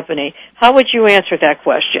their company? How would you answer that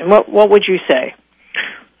question? What would you say?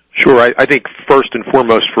 Sure. I think first and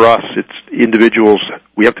foremost for us, it's individuals,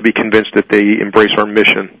 we have to be convinced that they embrace our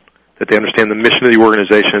mission, that they understand the mission of the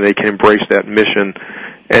organization, and they can embrace that mission.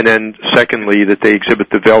 And then secondly, that they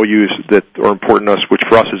exhibit the values that are important to us, which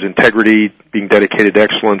for us is integrity, being dedicated to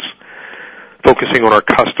excellence, focusing on our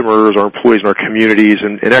customers, our employees, and our communities,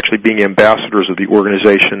 and actually being ambassadors of the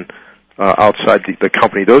organization outside the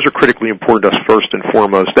company. Those are critically important to us first and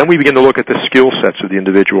foremost. Then we begin to look at the skill sets of the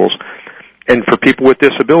individuals. And for people with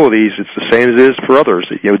disabilities, it's the same as it is for others.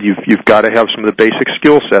 You've got to have some of the basic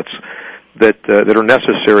skill sets that are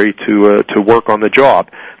necessary to work on the job.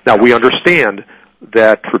 Now, we understand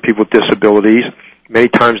that for people with disabilities, many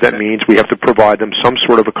times that means we have to provide them some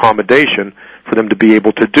sort of accommodation for them to be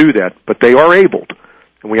able to do that. But they are able.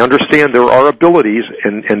 And we understand there are abilities,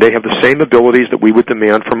 and they have the same abilities that we would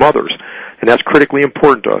demand from others. And that's critically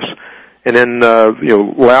important to us. And then,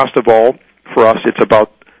 last of all, for us, it's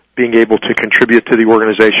about being able to contribute to the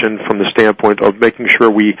organization from the standpoint of making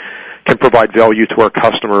sure we can provide value to our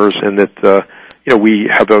customers, and that we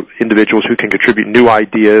have individuals who can contribute new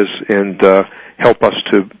ideas and help us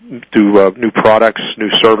to do new products,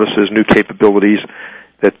 new services, new capabilities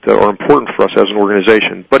that are important for us as an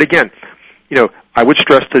organization. But again, I would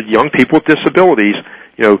stress to young people with disabilities,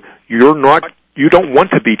 you don't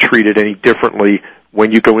want to be treated any differently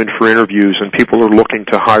when you go in for interviews and people are looking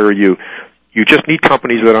to hire you. You just need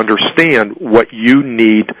companies that understand what you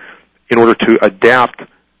need in order to adapt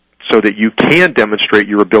so that you can demonstrate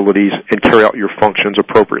your abilities and carry out your functions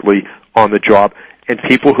appropriately on the job, and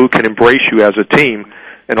people who can embrace you as a team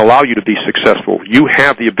and allow you to be successful. You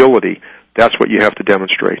have the ability. That's what you have to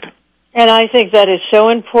demonstrate. And I think that is so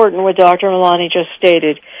important what Dr. Milani just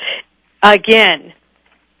stated. Again,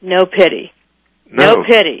 no pity. No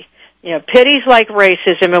pity. Pity's like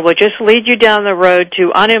racism. It will just lead you down the road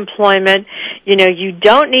to unemployment. You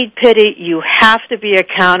don't need pity. You have to be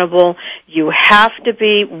accountable. You have to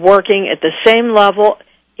be working at the same level,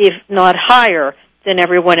 if not higher, than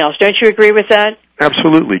everyone else. Don't you agree with that?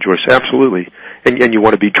 Absolutely, Joyce. Absolutely. And you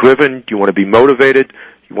want to be driven. You want to be motivated.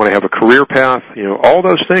 You want to have a career path. All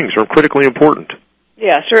those things are critically important.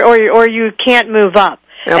 Yes, or you can't move up.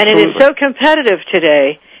 Absolutely. And it is so competitive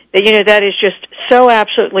today that, that is just so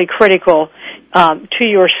absolutely critical to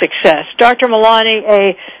your success. Dr. Milani,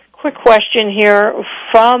 a quick question here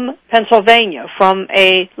from Pennsylvania, from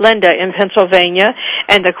a Linda in Pennsylvania,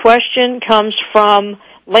 and the question comes from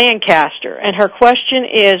Lancaster. And her question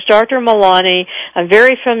is, Dr. Milani, I'm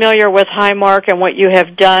very familiar with Highmark and what you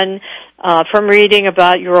have done from reading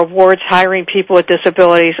about your awards hiring people with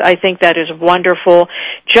disabilities. I think that is wonderful.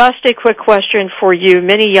 Just a quick question for you.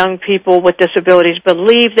 Many young people with disabilities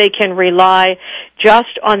believe they can rely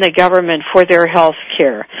just on the government for their health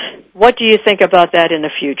care. What do you think about that in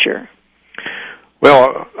the future?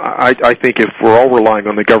 Well, I think if we're all relying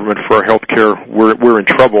on the government for our health care, we're in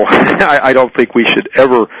trouble. I don't think we should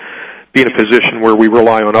ever be in a position where we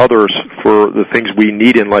rely on others for the things we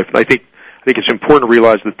need in life. I think it's important to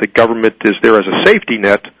realize that the government is there as a safety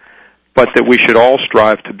net, but that we should all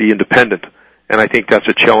strive to be independent. And I think that's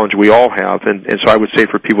a challenge we all have. And so I would say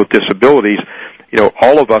for people with disabilities,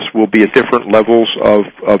 all of us will be at different levels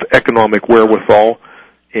of economic wherewithal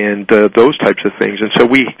and those types of things. And so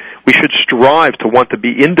we should strive to want to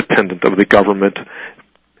be independent of the government,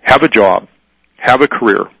 have a job, have a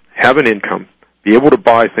career, have an income, be able to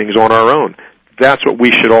buy things on our own. That's what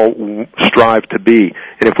we should all strive to be.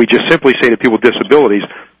 And if we just simply say to people with disabilities,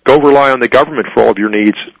 go rely on the government for all of your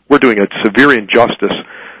needs, we're doing a severe injustice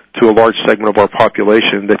to a large segment of our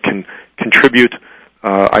population that can contribute,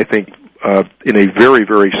 I think, in a very,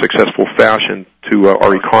 very successful fashion to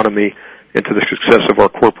our economy and to the success of our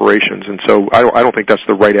corporations. And so I don't think that's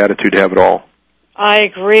the right attitude to have at all. I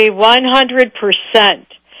agree 100%,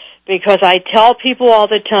 because I tell people all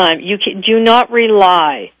the time, do not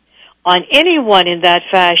rely on anyone in that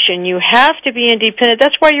fashion. You have to be independent.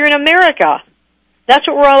 That's why you're in America. That's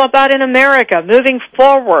what we're all about in America, moving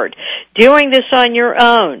forward, doing this on your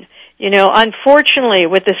own. Unfortunately,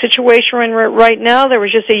 with the situation we're in right now, there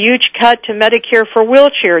was just a huge cut to Medicare for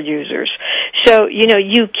wheelchair users. So,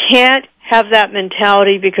 you can't have that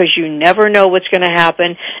mentality, because you never know what's going to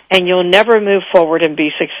happen, and you'll never move forward and be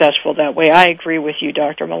successful that way. I agree with you,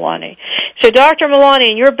 Dr. Milani. So, Dr.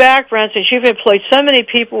 Milani, in your background, since you've employed so many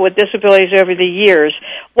people with disabilities over the years,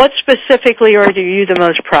 what specifically are you the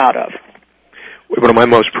most proud of? What am I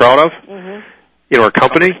most proud of? Mm-hmm. In our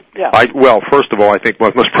company? Yeah. First of all, I think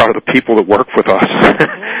I'm most proud of the people that work with us.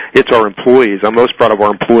 Mm-hmm. It's our employees. I'm most proud of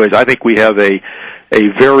our employees. I think we have a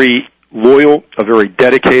very loyal, a very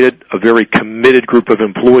dedicated, a very committed group of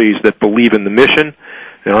employees that believe in the mission.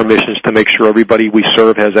 And our mission is to make sure everybody we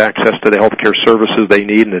serve has access to the health care services they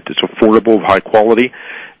need, and that it's affordable, high quality.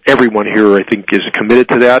 Everyone here, I think, is committed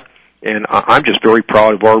to that. And I'm just very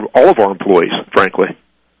proud of all of our employees, frankly.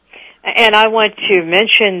 And I want to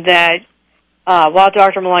mention that while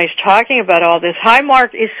Dr. Milani is talking about all this,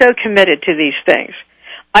 Highmark is so committed to these things.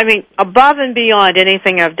 I mean, above and beyond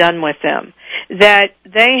anything I've done with them, that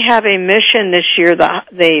they have a mission this year,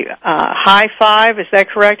 the High Five, is that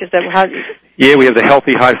correct? Is that how? Yeah, we have the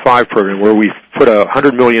Healthy High Five program, where we've put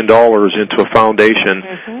 $100 million into a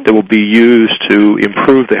foundation that will be used to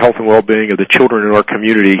improve the health and well-being of the children in our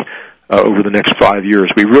community over the next 5 years.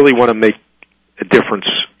 We really want to make a difference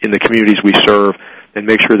in the communities we serve and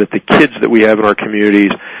make sure that the kids that we have in our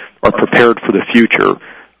communities are prepared for the future.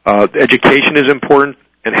 Education is important,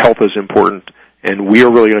 and health is important, and we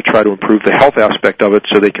are really going to try to improve the health aspect of it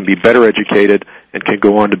so they can be better educated and can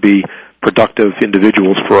go on to be productive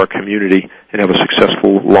individuals for our community and have a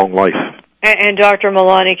successful, long life. And Dr.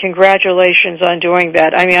 Milani, congratulations on doing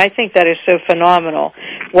that. I mean, I think that is so phenomenal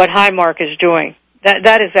what Highmark is doing.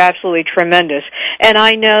 That is absolutely tremendous. And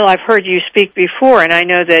I know, I've heard you speak before, and I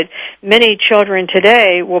know that many children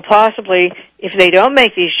today will possibly, if they don't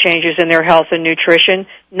make these changes in their health and nutrition,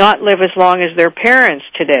 not live as long as their parents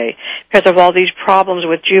today because of all these problems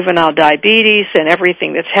with juvenile diabetes and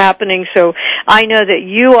everything that's happening. So I know that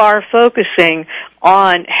you are focusing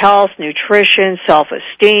on health, nutrition,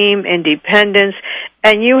 self-esteem, independence,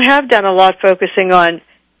 and you have done a lot focusing on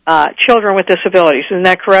children with disabilities. Isn't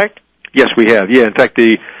that correct? Yes, we have. Yeah, in fact,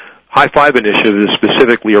 the High Five initiative is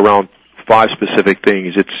specifically around 5 specific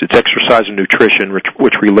things. It's exercise and nutrition,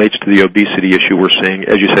 which relates to the obesity issue we're seeing.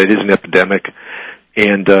 As you said, it is an epidemic,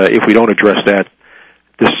 and if we don't address that,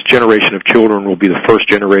 this generation of children will be the first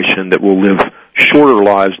generation that will live shorter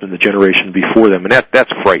lives than the generation before them, and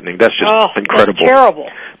that's frightening. That's just incredible. That's terrible.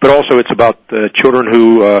 But also, it's about children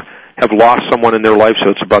who have lost someone in their life, so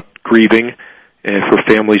it's about grieving. And for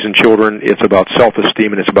families and children, it's about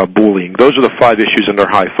self-esteem and it's about bullying. Those are the 5 issues in our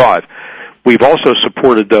High Five. We've also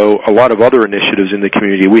supported, though, a lot of other initiatives in the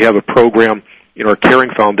community. We have a program in our Caring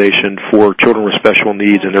Foundation for children with special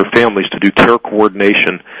needs and their families to do care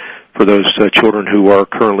coordination for those children who are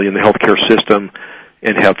currently in the healthcare system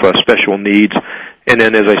and have special needs. And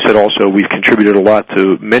then, as I said, also, we've contributed a lot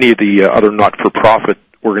to many of the other not-for-profit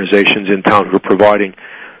organizations in town who are providing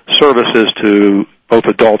services to both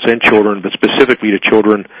adults and children, but specifically to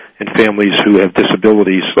children and families who have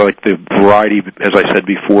disabilities, like the variety, as I said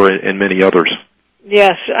before, and many others.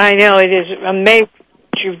 Yes, I know. It is amazing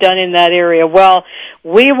what you've done in that area. Well,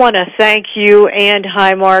 we want to thank you and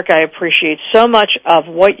Highmark. I appreciate so much of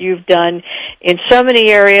what you've done in so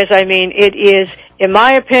many areas. I mean, it is, in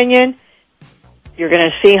my opinion, you're going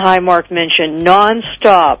to see Highmark mentioned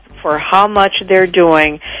nonstop for how much they're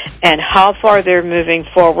doing and how far they're moving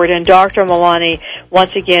forward. And Dr. Milani,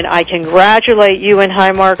 once again, I congratulate you and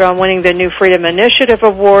Highmark on winning the New Freedom Initiative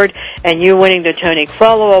Award and you winning the Tony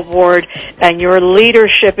Quello Award and your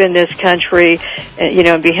leadership in this country. You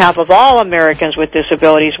know, on behalf of all Americans with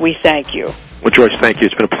disabilities, we thank you. Well, Joyce, thank you.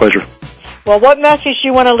 It's been a pleasure. Well, what message do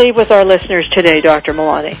you want to leave with our listeners today, Dr.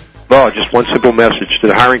 Milani? Well, just one simple message,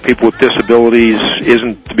 that hiring people with disabilities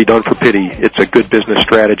isn't to be done for pity. It's a good business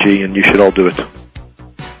strategy, and you should all do it. Well,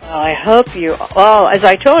 I hope you, as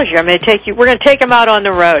I told you, we're going to take them out on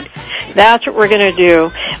the road. That's what we're going to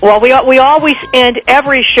do. Well, we always end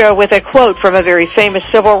every show with a quote from a very famous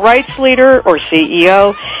civil rights leader or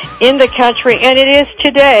CEO in the country, and it is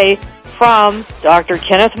today from Dr.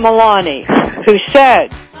 Kenneth Milani, who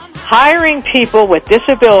said, hiring people with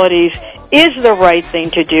disabilities is the right thing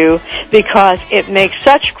to do because it makes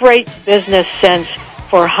such great business sense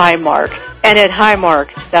for Highmark. And at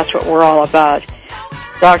Highmark, that's what we're all about.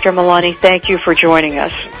 Dr. Milani, thank you for joining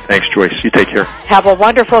us. Thanks, Joyce. You take care. Have a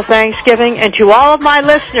wonderful Thanksgiving. And to all of my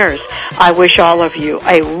listeners, I wish all of you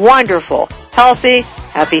a wonderful, healthy,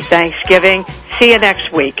 happy Thanksgiving. See you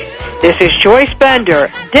next week. This is Joyce Bender.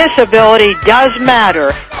 Disability Does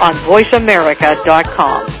Matter on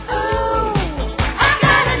VoiceAmerica.com.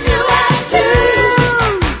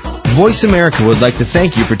 Voice America would like to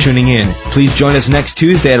thank you for tuning in. Please join us next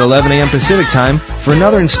Tuesday at 11 a.m. Pacific Time for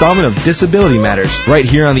another installment of Disability Matters, right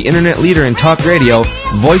here on the Internet leader in talk radio,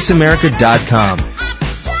 VoiceAmerica.com.